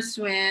occurs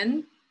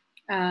when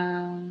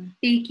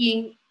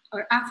taking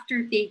or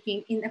after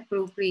taking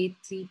inappropriate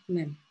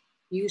treatment,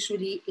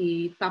 usually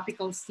a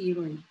topical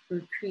steroid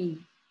or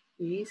cream.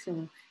 Okay,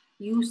 so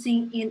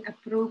using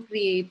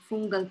inappropriate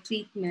fungal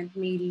treatment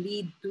may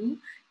lead to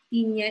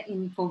tinea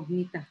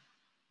incognita.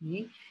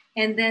 Okay?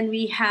 And then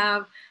we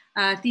have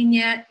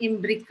tinea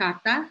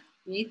imbricata.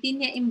 Okay?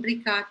 Tinea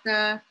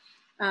imbricata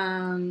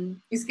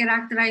is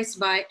characterized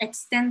by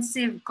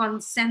extensive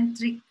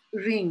concentric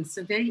rings,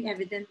 so very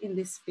evident in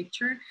this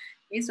picture.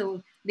 Okay?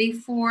 So they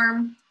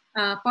form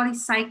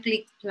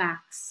polycyclic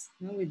plaques,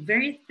 with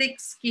very thick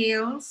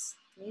scales.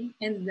 Okay?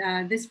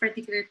 And this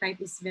particular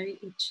type is very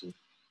itchy.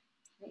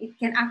 It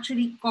can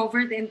actually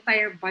cover the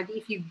entire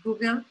body. If you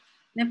Google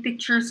the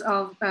pictures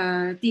of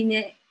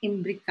tinea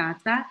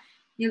imbricata,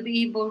 you'll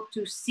be able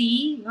to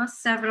see,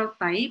 several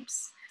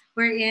types,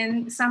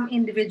 wherein some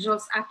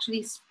individuals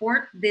actually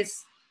sport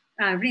these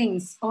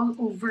rings all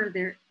over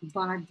their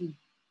body.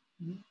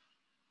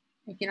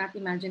 I cannot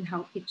imagine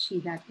how itchy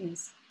that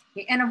is.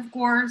 Okay. And of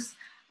course,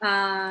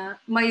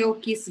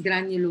 Myokis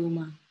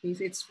granuloma. Okay,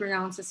 so it's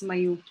pronounced as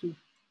Myoki.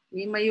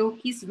 Okay.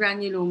 Myokis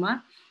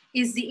granuloma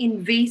is the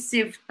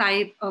invasive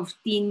type of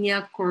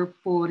tinea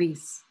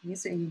corporis. Okay,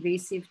 so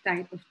invasive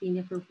type of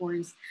tinea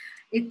corporis.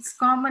 It's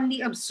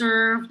commonly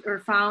observed or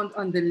found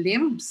on the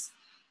limbs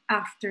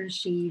after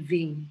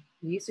shaving.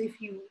 Okay, so if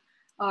you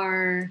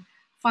are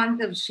fond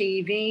of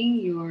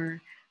shaving your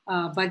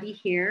body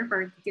hair,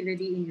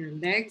 particularly in your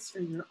legs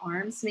or your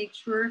arms, make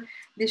sure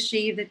the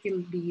shave that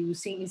you'll be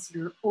using is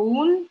your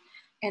own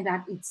and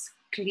that it's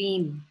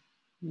clean.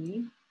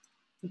 Okay?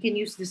 You can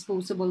use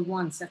disposable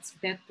ones, that's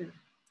better.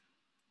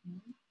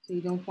 So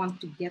you don't want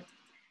to get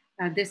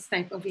this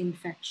type of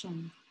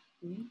infection.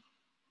 Okay?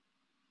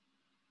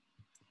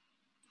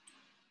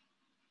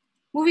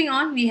 Moving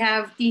on, we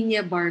have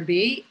tinea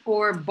barbae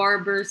or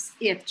barber's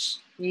itch,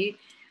 okay?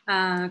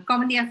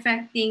 Commonly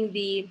affecting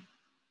the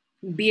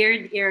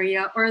beard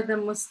area or the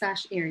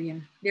mustache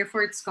area.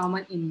 Therefore, it's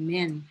common in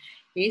men.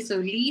 Okay, so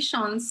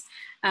lesions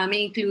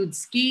may include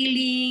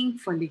scaling,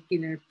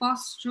 follicular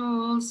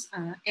pustules,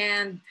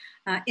 and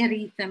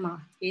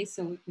erythema. Okay,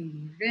 so it may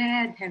be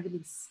red,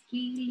 heavy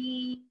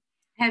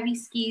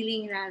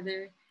scaling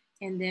rather,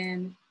 and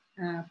then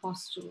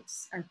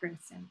pustules are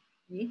present.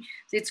 Okay,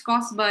 so it's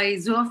caused by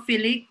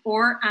zoophilic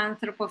or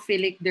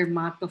anthropophilic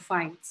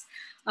dermatophytes.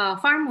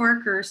 Farm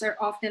workers are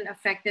often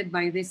affected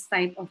by this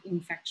type of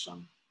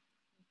infection.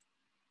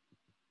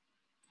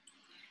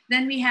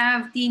 Then we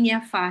have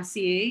tinea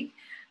faciae.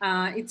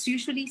 It's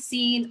usually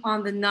seen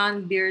on the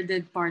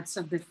non-bearded parts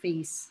of the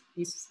face.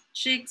 These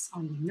cheeks,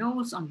 on the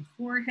nose, on the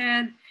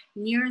forehead,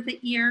 near the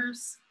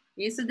ears.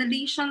 Okay, so the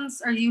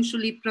lesions are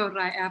usually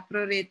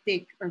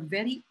pruritic or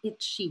very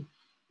itchy.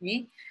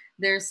 Okay?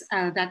 There's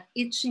that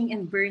itching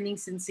and burning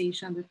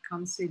sensation that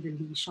comes with the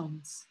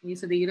lesions. Okay?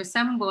 So they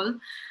resemble,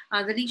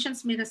 the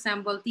lesions may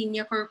resemble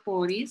tinea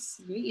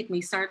corporis. Okay? It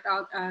may start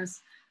out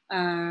as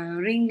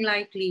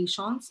ring-like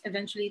lesions.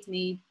 Eventually, it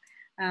may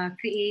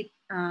create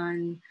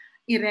an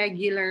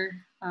irregular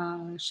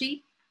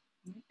shape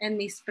and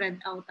may spread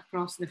out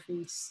across the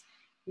face.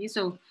 Okay,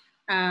 so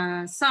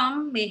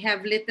some may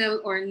have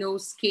little or no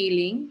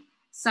scaling.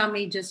 Some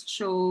may just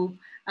show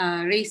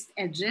raised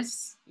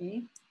edges.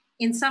 Okay?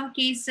 In some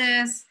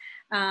cases,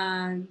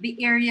 the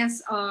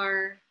areas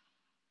are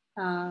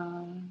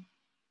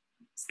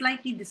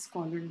slightly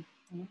discolored.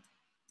 Okay?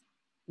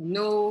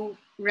 No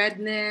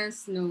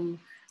redness, no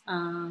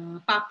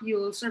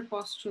papules or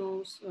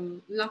pustules.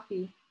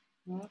 Lucky,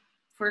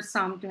 for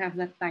some to have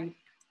that type.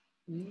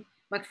 Okay?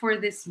 But for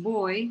this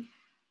boy,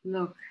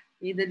 look,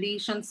 okay, the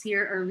lesions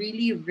here are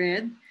really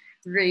red,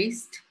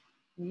 raised.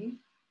 Okay?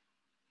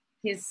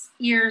 His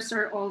ears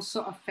are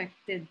also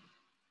affected.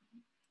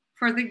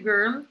 For the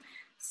girl,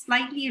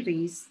 slightly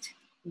raised.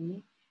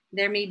 Okay?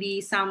 There may be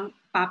some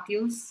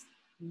papules.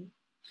 Okay?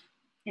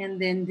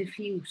 And then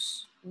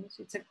diffuse. Okay?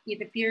 So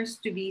it appears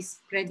to be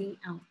spreading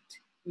out.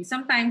 Okay?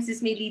 Sometimes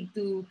this may lead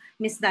to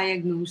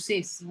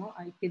misdiagnosis.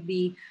 It could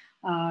be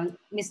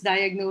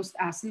misdiagnosed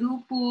as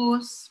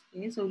lupus.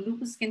 Okay? So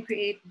lupus can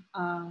create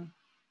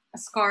a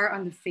scar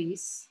on the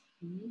face,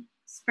 okay?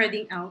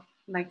 Spreading out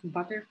like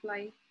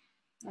butterfly.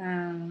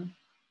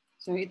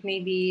 So it may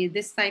be,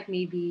 this type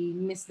may be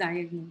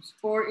misdiagnosed,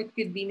 or it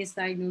could be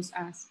misdiagnosed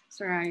as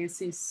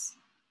psoriasis.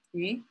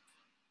 Okay?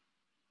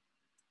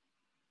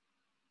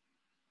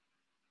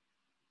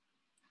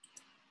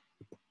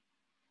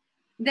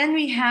 Then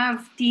we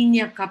have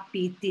tinea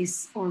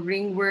capitis or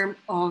ringworm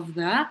of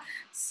the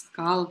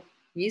scalp.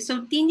 Okay,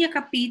 so tinea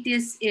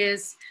capitis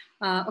is,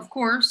 of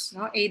course,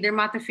 a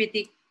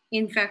dermatophytic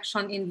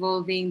infection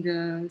involving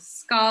the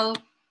scalp,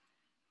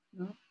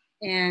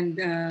 and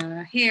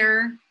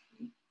hair.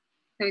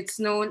 So it's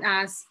known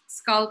as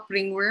scalp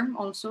ringworm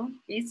also.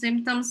 Okay,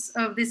 symptoms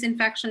of this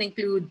infection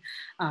include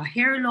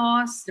hair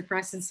loss, the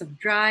presence of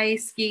dry,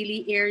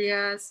 scaly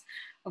areas,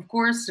 of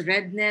course,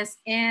 redness,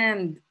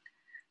 and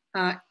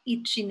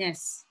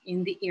itchiness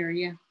in the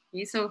area.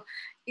 Okay, so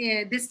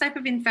this type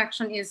of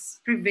infection is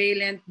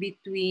prevalent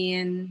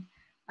between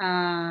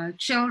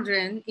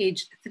children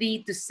aged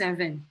 3 to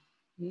 7.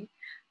 Okay?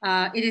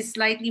 It is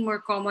slightly more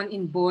common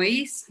in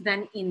boys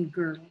than in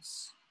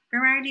girls,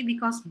 primarily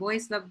because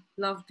boys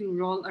love to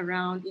roll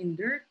around in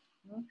dirt,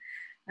 you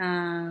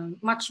know,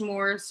 much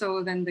more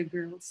so than the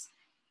girls.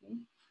 Okay?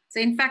 So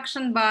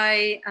infection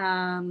by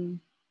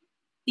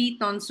T.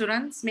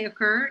 tonsurans may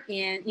occur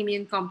in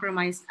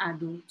immune-compromised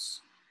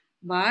adults,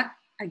 but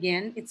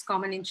again, it's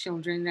common in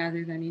children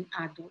rather than in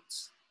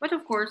adults. But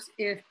of course,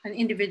 if an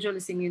individual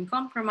is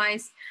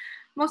immune-compromised,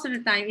 most of the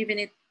time,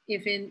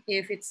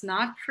 if it's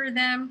not for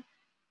them,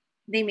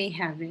 they may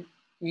have it.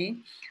 Okay.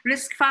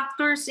 Risk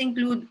factors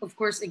include, of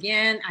course,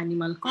 again,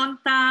 animal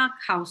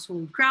contact,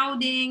 household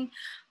crowding,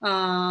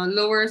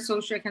 lower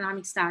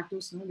socioeconomic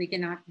status. No? They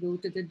cannot go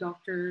to the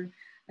doctor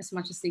as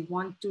much as they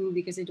want to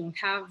because they don't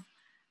have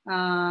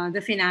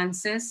the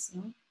finances.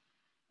 No?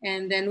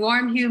 And then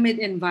warm, humid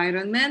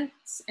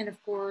environments, and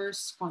of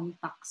course,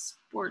 contact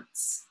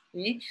sports.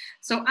 Okay,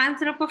 so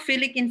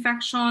anthropophilic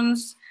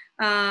infections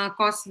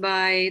caused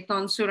by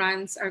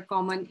tonsurans are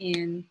common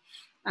in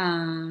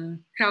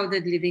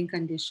crowded living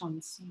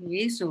conditions.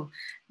 Okay, so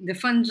the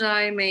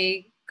fungi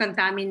may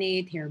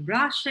contaminate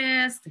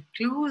hairbrushes, the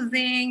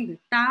clothing, the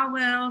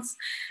towels,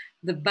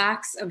 the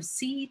backs of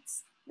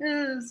seats.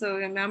 So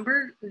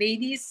remember,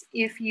 ladies,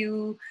 if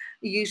you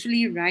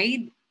usually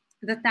ride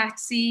the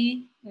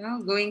taxi, you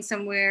know, going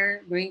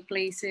somewhere, going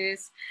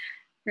places,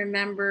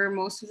 remember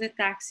most of the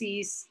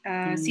taxis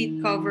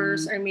seat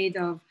covers are made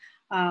of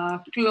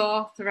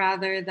cloth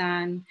rather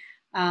than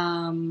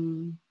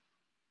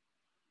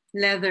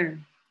leather.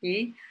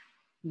 Okay.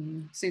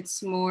 So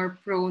it's more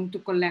prone to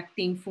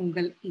collecting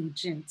fungal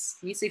agents.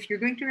 Okay? So if you're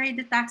going to ride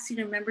the taxi,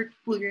 remember to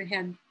pull your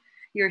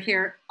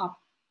hair up,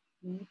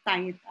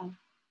 tie it up.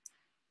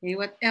 Okay,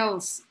 what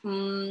else?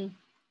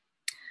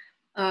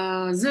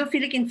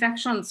 Zoophilic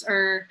infections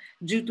are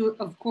due to,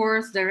 of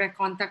course, direct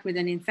contact with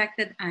an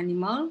infected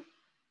animal.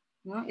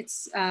 No,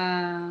 it's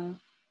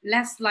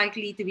less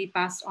likely to be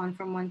passed on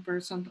from one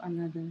person to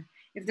another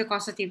if the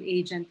causative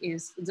agent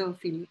is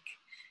zoophilic.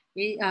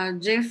 Okay?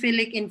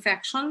 Zoophilic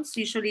infections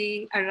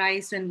usually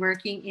arise when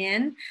working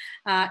in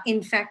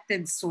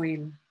infected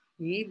soil.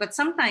 Okay? But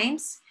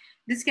sometimes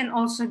this can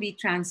also be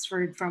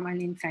transferred from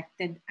an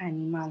infected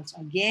animal.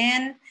 So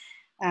again,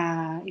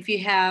 if you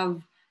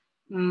have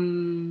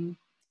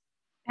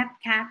pet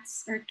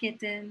cats or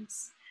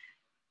kittens,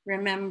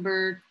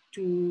 remember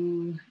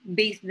to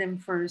bathe them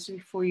first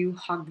before you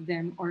hug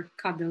them or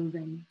cuddle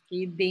them.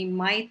 Okay? They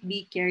might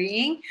be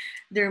carrying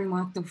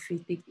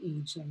dermatophytic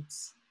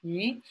agents.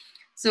 Okay?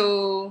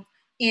 So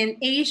in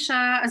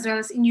Asia as well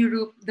as in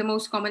Europe, the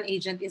most common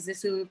agent is the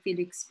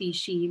zoophilic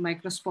species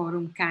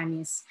Microsporum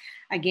canis.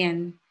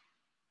 Again,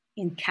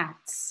 in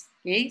cats.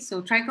 Okay,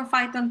 so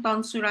Trichophyton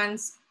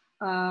tonsurans,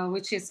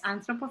 which is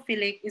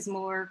anthropophilic, is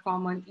more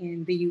common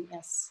in the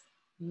US.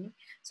 Okay?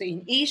 So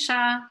in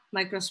Asia,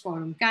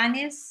 Microsporum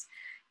canis.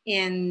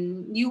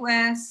 In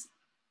US,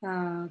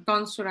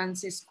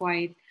 tonsurans is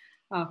quite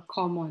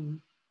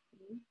common.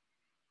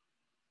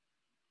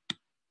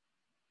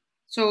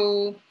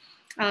 So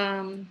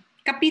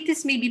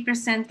capitis may be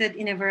presented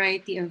in a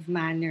variety of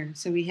manners.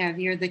 So we have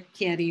here the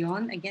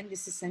carrion. Again,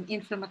 this is an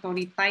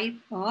inflammatory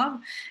type of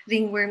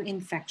ringworm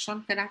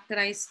infection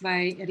characterized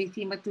by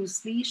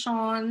erythematous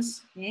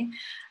lesions, okay?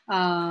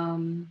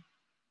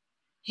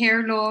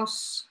 Hair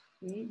loss.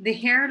 Okay? The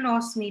hair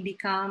loss may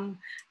become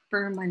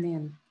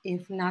permanent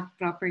if not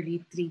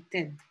properly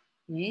treated.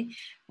 Okay?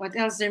 What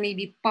else? There may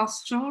be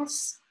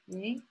pustules,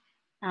 okay?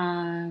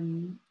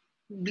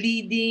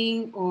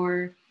 Bleeding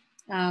or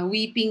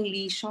weeping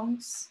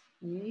lesions.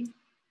 Okay?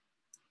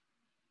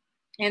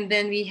 And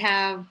then we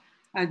have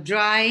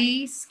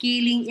dry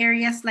scaling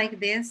areas like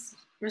this,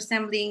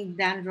 resembling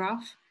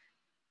dandruff.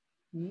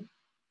 Okay?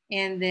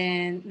 And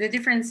then the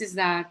difference is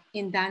that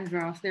in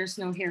dandruff, there's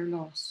no hair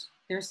loss.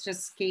 There's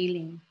just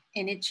scaling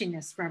and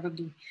itchiness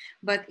probably.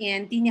 But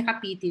in tinea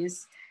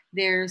capitis,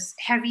 there's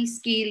heavy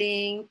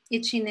scaling,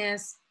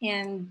 itchiness,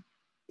 and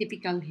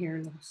typical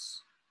hair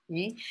loss.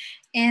 Okay,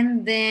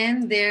 and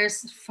then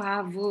there's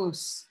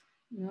favus,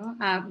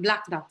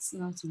 black dots.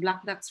 So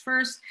black dots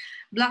first.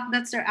 Black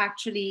dots are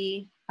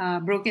actually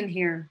broken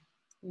hair.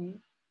 Okay?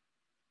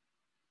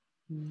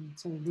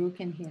 So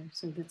broken hair.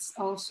 So that's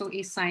also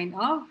a sign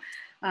of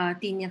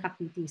tinea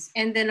capitis.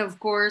 And then of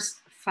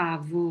course,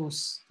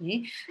 favus.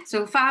 Okay?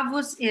 So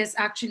favus is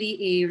actually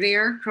a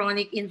rare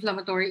chronic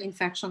inflammatory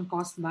infection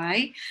caused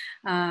by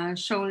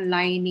Schoen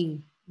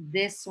lining.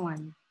 This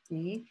one.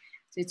 Okay?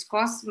 So it's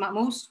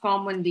most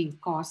commonly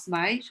caused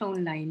by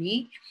Schoen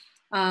lining.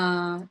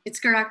 It's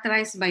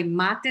characterized by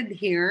matted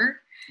hair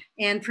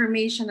and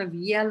formation of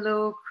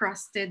yellow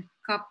crusted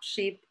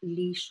cup-shaped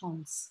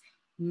lesions.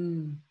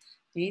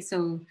 Okay,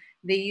 so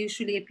they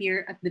usually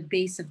appear at the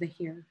base of the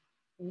hair.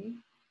 Okay?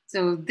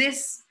 So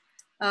this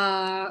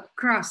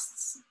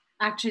crusts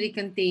actually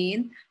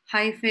contain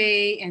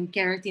hyphae and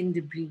keratin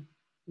debris.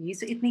 Okay?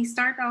 So it may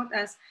start out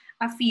as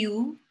a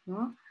few,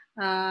 no?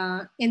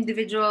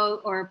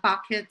 individual or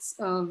pockets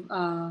of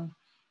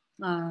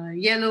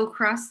yellow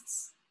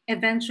crusts.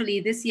 Eventually,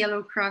 this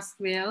yellow crust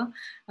will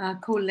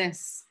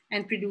coalesce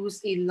and produce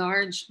a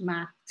large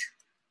mat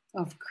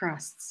of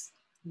crusts.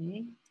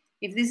 Okay?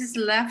 If this is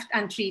left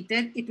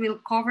untreated, it will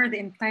cover the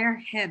entire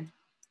head.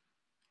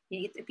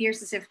 Okay? It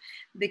appears as if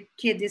the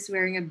kid is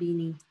wearing a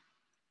beanie.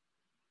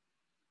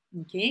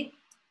 Okay.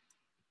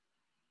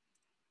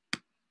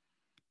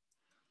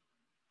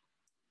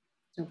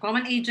 So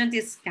common agent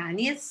is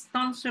Canis,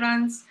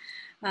 tonsurans,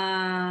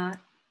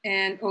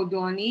 and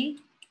Odoni.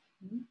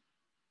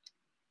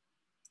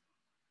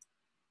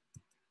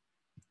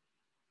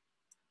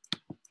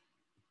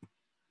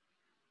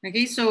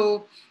 Okay,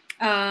 so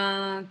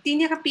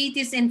tinea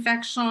capitis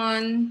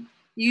infection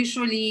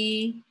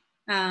usually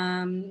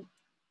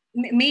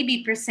may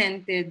be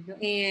presented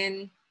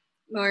in,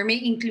 or may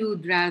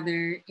include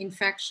rather,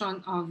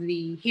 infection of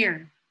the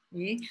hair.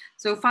 Okay?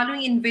 So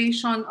following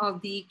invasion of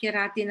the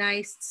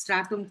keratinized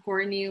stratum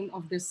corneum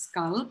of the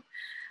scalp,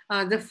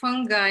 the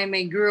fungi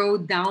may grow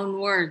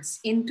downwards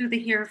into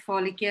the hair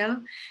follicle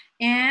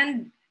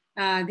and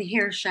the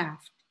hair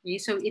shaft. Okay?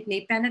 So it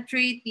may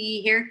penetrate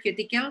the hair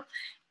cuticle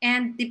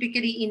and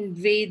typically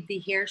invade the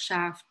hair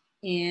shaft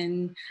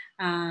in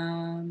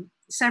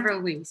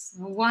several ways.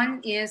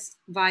 One is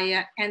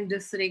via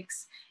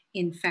endothrix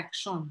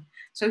infection.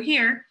 So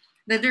here,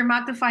 the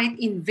dermatophyte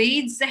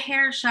invades the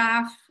hair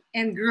shaft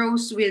and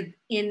grows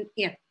within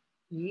it.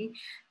 Okay?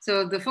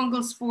 So the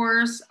fungal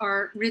spores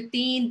are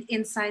retained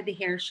inside the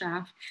hair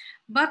shaft,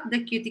 but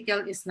the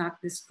cuticle is not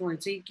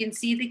destroyed. So you can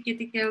see the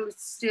cuticle is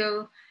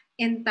still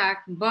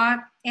intact,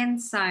 but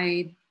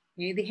inside,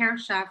 okay, the hair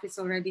shaft is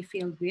already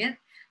filled with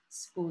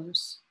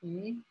spores.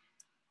 Okay?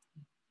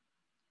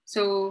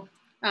 So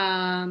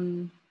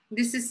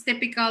this is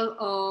typical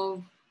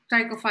of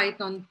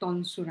Trichophyton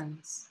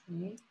tonsurans.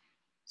 Okay?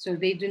 So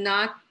they do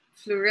not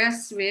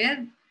fluoresce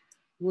with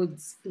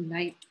Wood's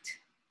light.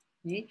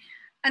 Okay?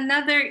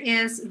 Another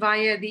is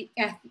via the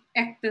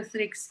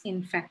ectothrix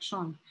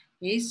infection.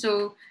 Okay?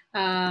 So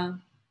in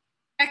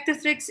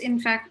ectothrix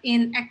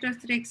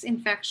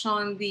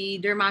infection, the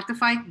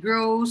dermatophyte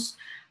grows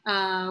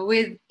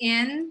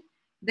within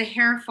the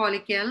hair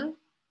follicle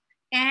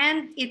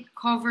and it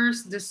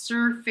covers the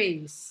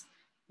surface,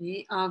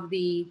 okay, of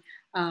the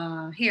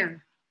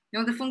hair.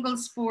 Now, the fungal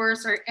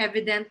spores are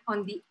evident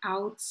on the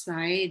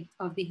outside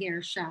of the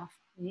hair shaft.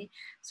 Okay?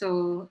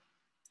 So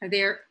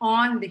they're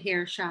on the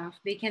hair shaft.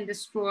 They can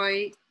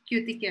destroy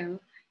cuticle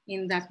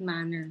in that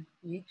manner.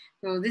 Okay?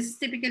 So this is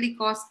typically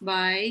caused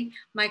by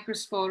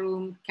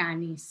Microsporum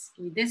canis.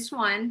 Okay? This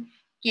one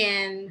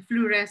can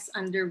fluoresce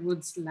under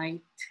Wood's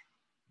light.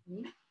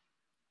 Okay?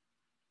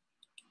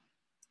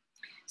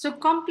 So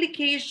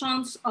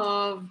complications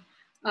of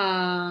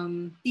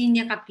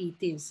tinea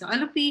capitis. So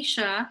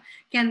alopecia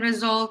can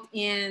result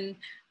in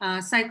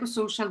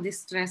psychosocial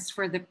distress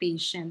for the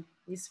patient,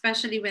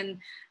 especially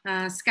when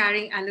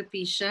scarring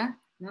alopecia,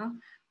 no,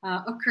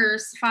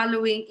 occurs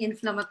following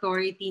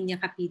inflammatory tinea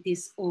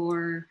capitis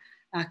or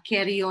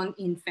carrion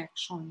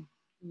infection.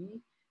 Okay?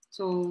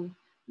 So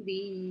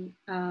the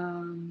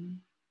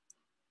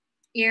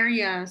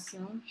areas,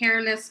 no,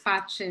 hairless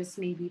patches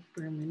may be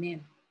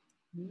permanent.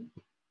 Okay?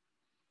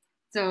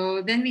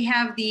 So then we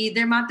have the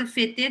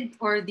dermatophytid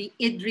or the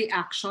id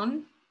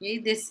reaction. Okay,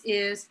 this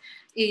is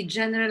a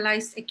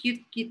generalized acute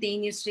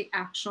cutaneous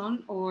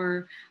reaction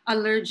or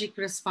allergic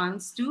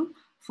response to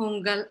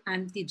fungal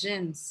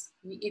antigens.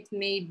 It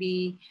may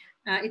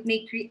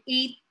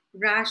create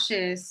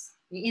rashes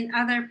in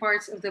other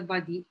parts of the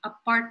body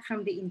apart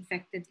from the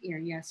infected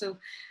area. So,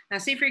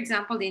 say for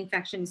example, the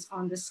infection is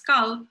on the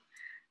scalp,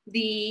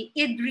 the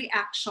id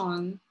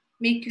reaction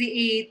may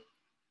create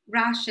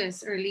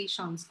rashes or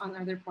lesions on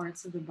other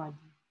parts of the body,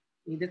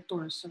 the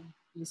torso.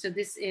 So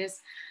this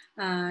is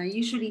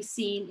usually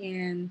seen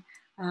in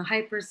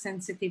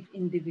hypersensitive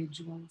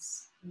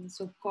individuals.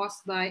 So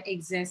caused by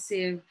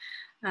excessive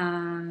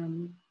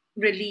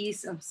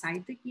release of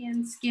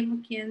cytokines,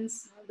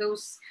 chemokines,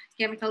 those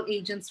chemical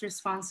agents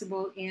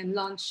responsible in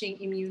launching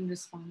immune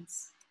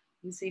response.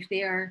 So if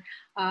they are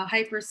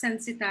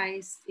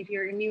hypersensitized, if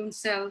your immune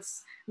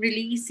cells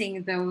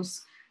releasing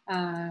those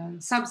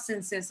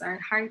substances are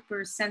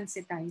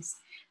hypersensitized,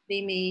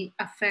 they may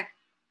affect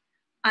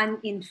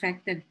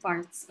uninfected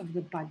parts of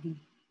the body.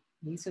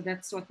 Okay, so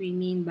that's what we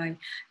mean by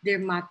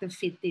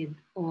dermatophytid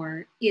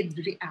or id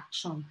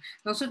reaction.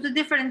 Now, so to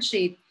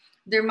differentiate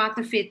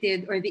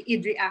dermatophytid or the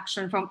id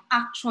reaction from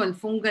actual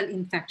fungal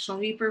infection,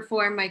 we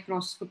perform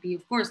microscopy,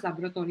 of course,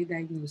 laboratory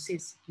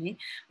diagnosis. Okay?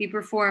 We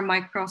perform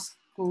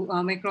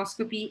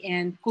microscopy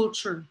and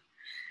culture.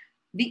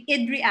 The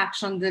id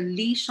reaction, the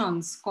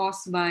lesions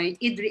caused by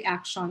id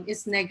reaction,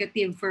 is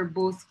negative for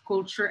both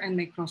culture and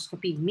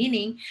microscopy,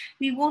 meaning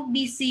we won't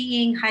be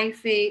seeing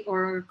hyphae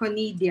or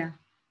conidia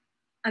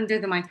under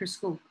the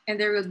microscope, and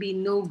there will be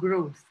no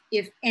growth.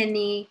 If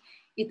any,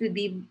 it would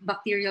be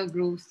bacterial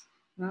growth,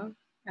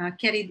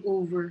 carried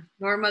over,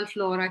 normal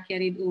flora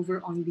carried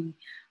over on the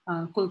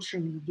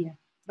culture media,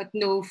 but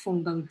no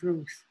fungal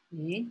growth.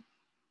 Okay?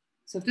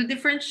 So to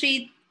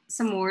differentiate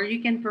some more,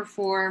 you can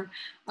perform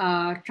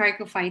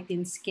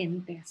trichophytin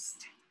skin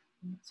test.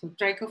 So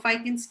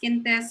trichophytin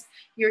skin test,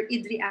 your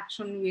id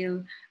reaction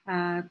will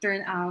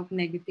turn out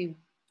negative.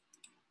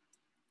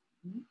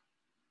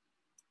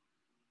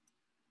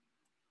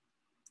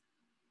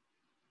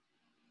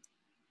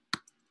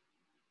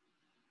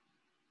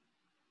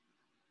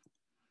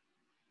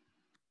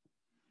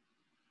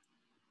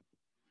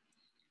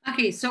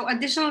 Okay, so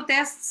additional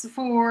tests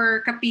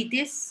for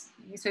capitis.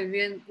 So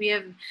we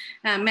have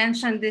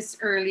mentioned this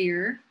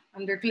earlier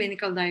under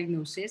clinical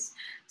diagnosis.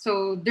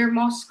 So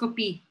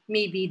dermoscopy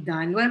may be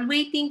done while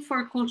waiting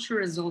for culture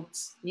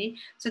results. Okay?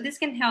 So this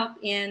can help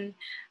in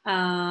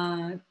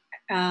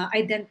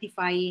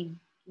identifying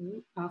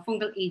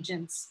fungal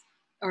agents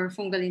or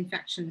fungal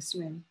infection as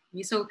well.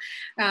 Okay? So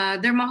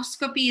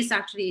dermoscopy is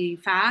actually a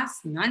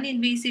fast,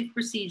 non-invasive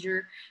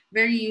procedure,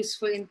 very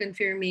useful in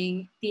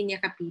confirming tinea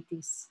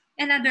capitis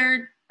and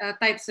other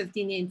types of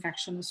tinea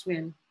infection as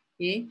well.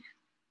 Okay,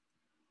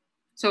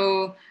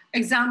 so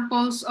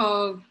examples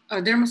of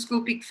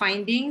dermoscopic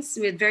findings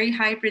with very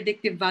high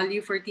predictive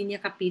value for tinea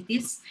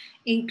capitis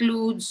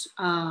includes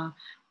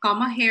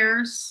comma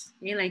hairs,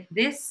 okay, like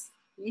this.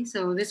 Okay,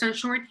 so these are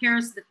short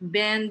hairs that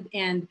bend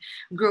and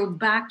grow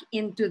back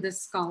into the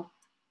scalp,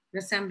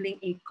 resembling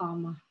a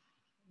comma.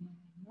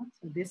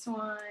 So this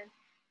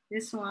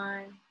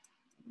one.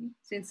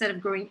 So instead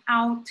of growing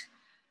out,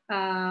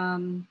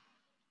 um,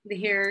 the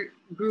hair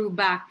grew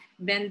back,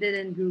 bended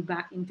and grew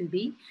back into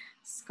the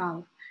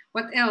scalp.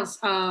 What else?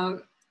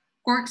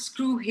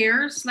 Corkscrew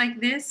hairs like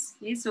this.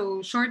 Okay?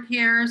 So short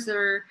hairs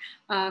are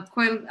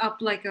coiled up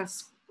like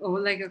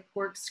like a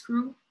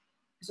corkscrew.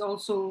 Is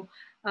also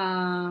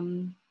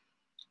um,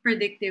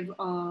 predictive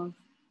of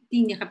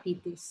tinea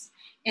capitis.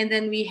 And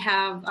then we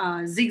have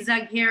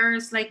zigzag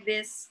hairs like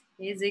this.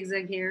 Okay?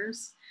 Zigzag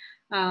hairs,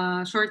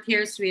 short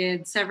hairs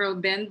with several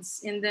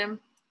bends in them,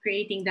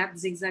 creating that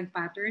zigzag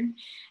pattern.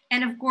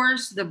 And of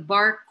course, the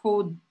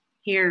barcode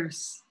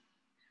hairs.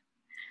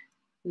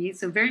 Okay,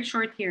 so very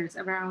short hairs,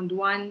 around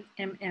 1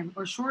 mm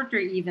or shorter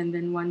even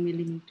than 1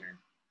 millimeter.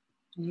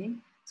 Okay,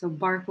 so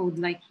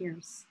barcode-like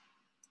hairs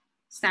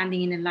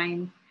standing in a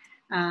line,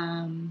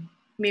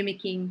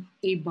 mimicking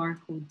a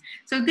barcode.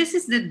 So this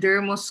is the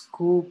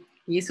dermoscope.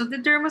 Okay, so the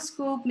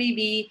dermoscope may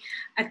be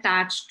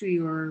attached to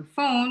your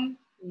phone,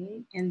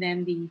 okay, and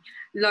then the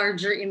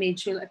larger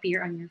image will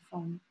appear on your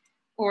phone.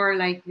 Or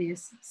like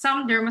this,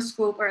 some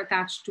dermoscope are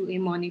attached to a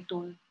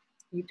monitor,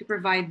 okay, to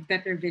provide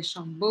better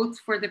vision, both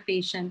for the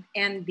patient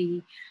and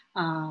the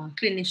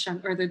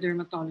clinician or the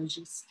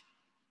dermatologist.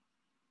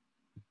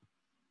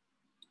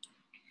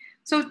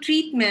 So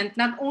treatment,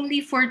 not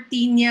only for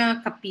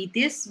tinea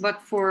capitis,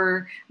 but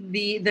for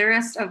the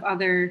rest of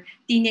other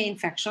tinea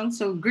infections.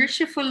 So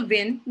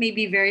griseofulvin may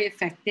be very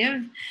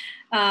effective.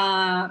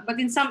 But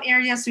in some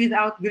areas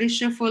without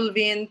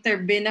griseofulvin,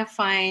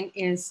 terbinafine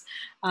is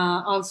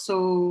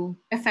also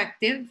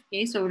effective.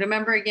 Okay, so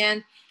remember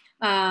again,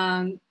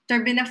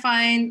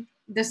 terbinafine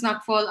does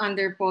not fall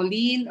under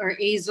Pauline or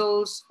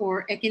azoles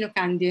or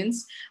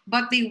echinocandins,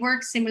 but they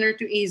work similar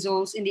to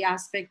azoles in the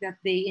aspect that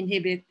they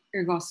inhibit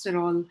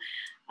ergosterol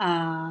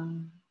uh,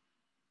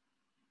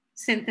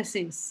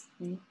 synthesis.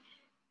 Okay?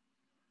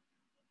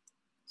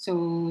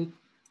 So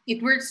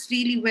it works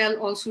really well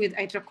also with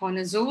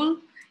itraconazole,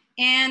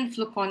 and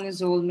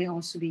fluconazole may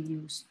also be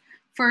used.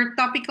 For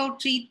topical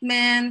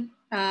treatment,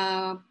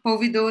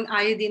 povidone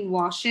iodine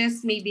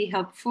washes may be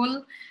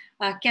helpful.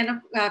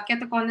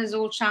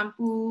 Ketoconazole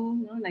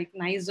shampoo, like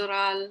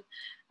Nizoral,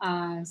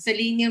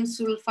 selenium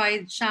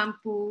sulfide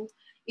shampoo.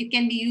 It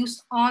can be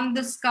used on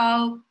the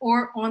scalp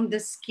or on the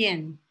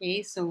skin.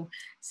 Okay, so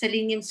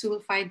selenium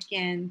sulfide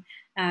can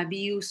be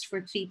used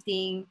for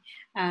treating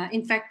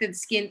infected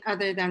skin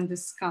other than the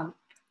scalp.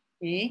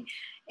 Okay,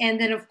 and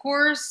then of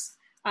course,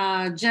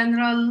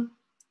 general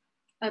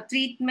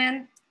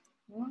treatment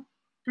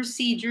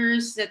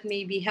procedures that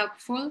may be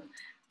helpful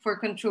for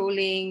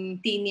controlling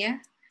tinea.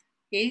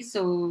 Okay,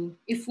 so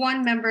if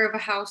one member of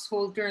a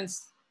household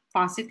turns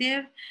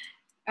positive,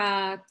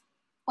 uh,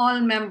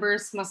 all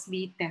members must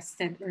be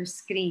tested or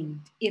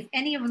screened. If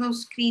any of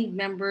those screened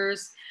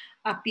members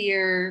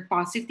appear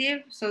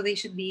positive, so they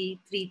should be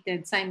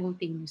treated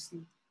simultaneously,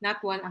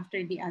 not one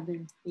after the other,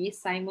 okay,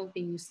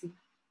 simultaneously.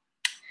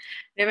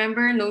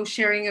 Remember, no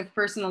sharing of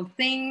personal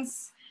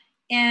things,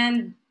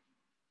 and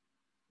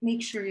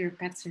make sure your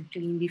pets are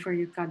clean before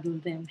you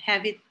cuddle them.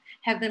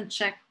 Have them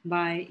checked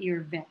by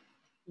your vet.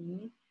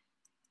 Okay?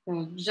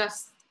 So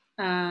just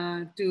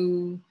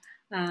to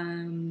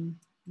um,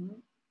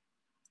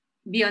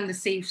 be on the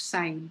safe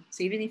side.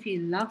 So even if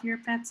you love your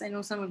pets, I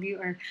know some of you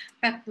are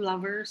pet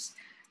lovers,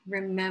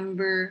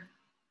 remember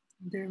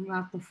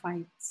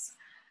dermatophytes,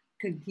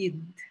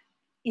 kagid,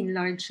 in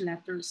large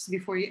letters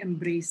before you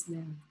embrace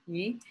them.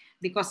 Okay?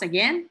 Because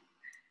again,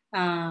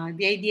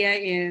 the idea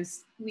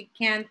is we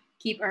can't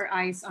keep our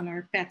eyes on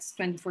our pets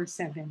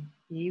 24/7.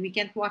 Okay? We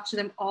can't watch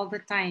them all the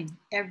time,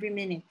 every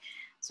minute.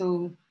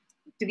 So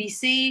to be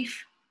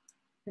safe,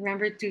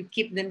 remember to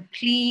keep them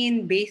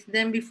clean, bathe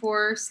them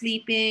before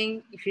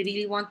sleeping. If you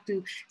really want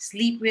to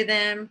sleep with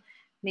them,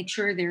 make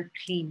sure they're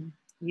clean,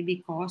 okay,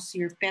 because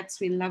your pets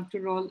will love to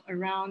roll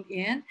around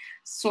in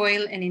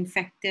soil and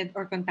infected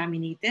or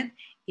contaminated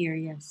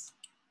areas.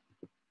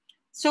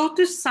 So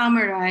to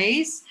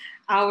summarize,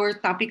 our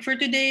topic for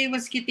today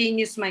was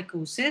cutaneous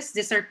mycosis.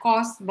 These are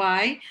caused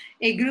by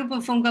a group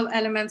of fungal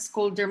elements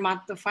called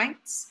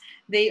dermatophytes.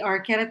 They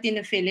are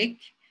keratinophilic.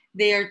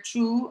 They are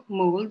true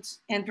molds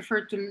and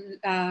prefer to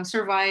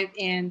survive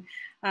in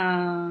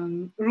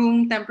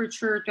room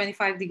temperature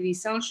 25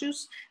 degrees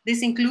Celsius.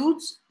 This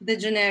includes the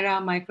genera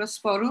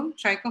Microsporum,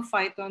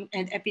 Trichophyton,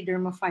 and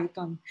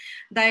Epidermophyton.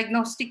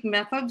 Diagnostic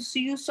methods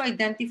used to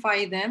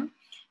identify them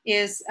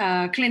is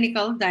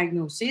clinical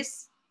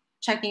diagnosis,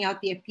 checking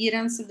out the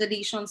appearance of the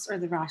lesions or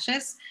the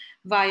rashes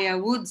via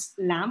Wood's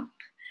lamp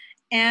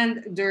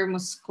and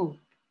dermoscope.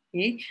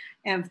 Okay?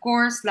 And of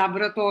course,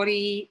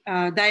 laboratory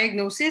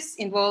diagnosis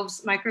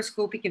involves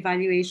microscopic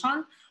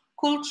evaluation,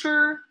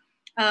 culture,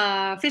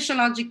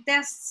 physiologic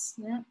tests,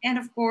 yeah, and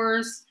of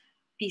course,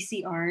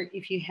 PCR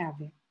if you have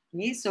it.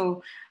 Okay?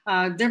 So,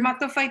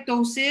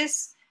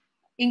 dermatophytosis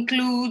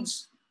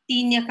includes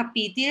Tinea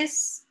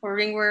capitis or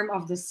ringworm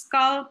of the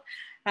scalp,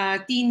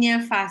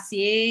 Tinea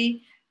fasciae,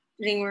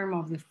 ringworm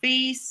of the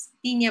face,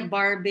 Tinea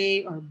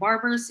barbae or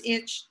barber's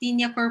itch,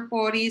 Tinea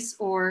corporis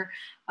or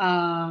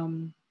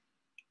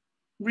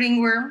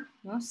ringworm,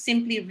 no?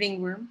 Simply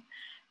ringworm,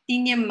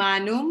 Tinea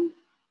manum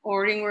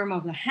or ringworm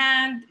of the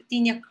hand,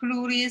 Tinea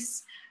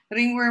cruris,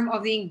 ringworm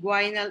of the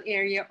inguinal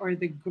area or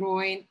the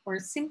groin, or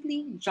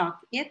simply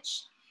jock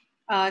itch,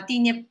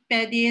 Tinea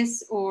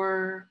pedis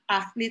or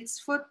athlete's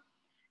foot,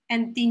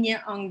 and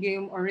Tinea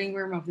unguium or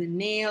ringworm of the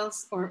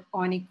nails or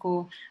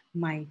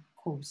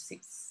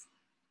onychomycosis.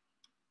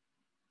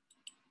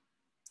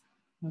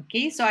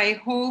 Okay, so I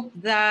hope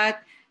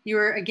that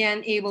you're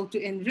again able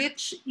to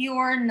enrich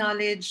your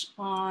knowledge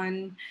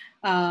on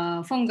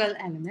fungal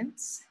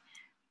elements.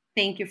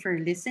 Thank you for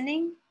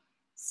listening.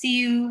 See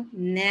you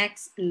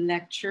next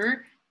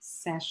lecture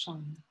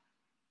session.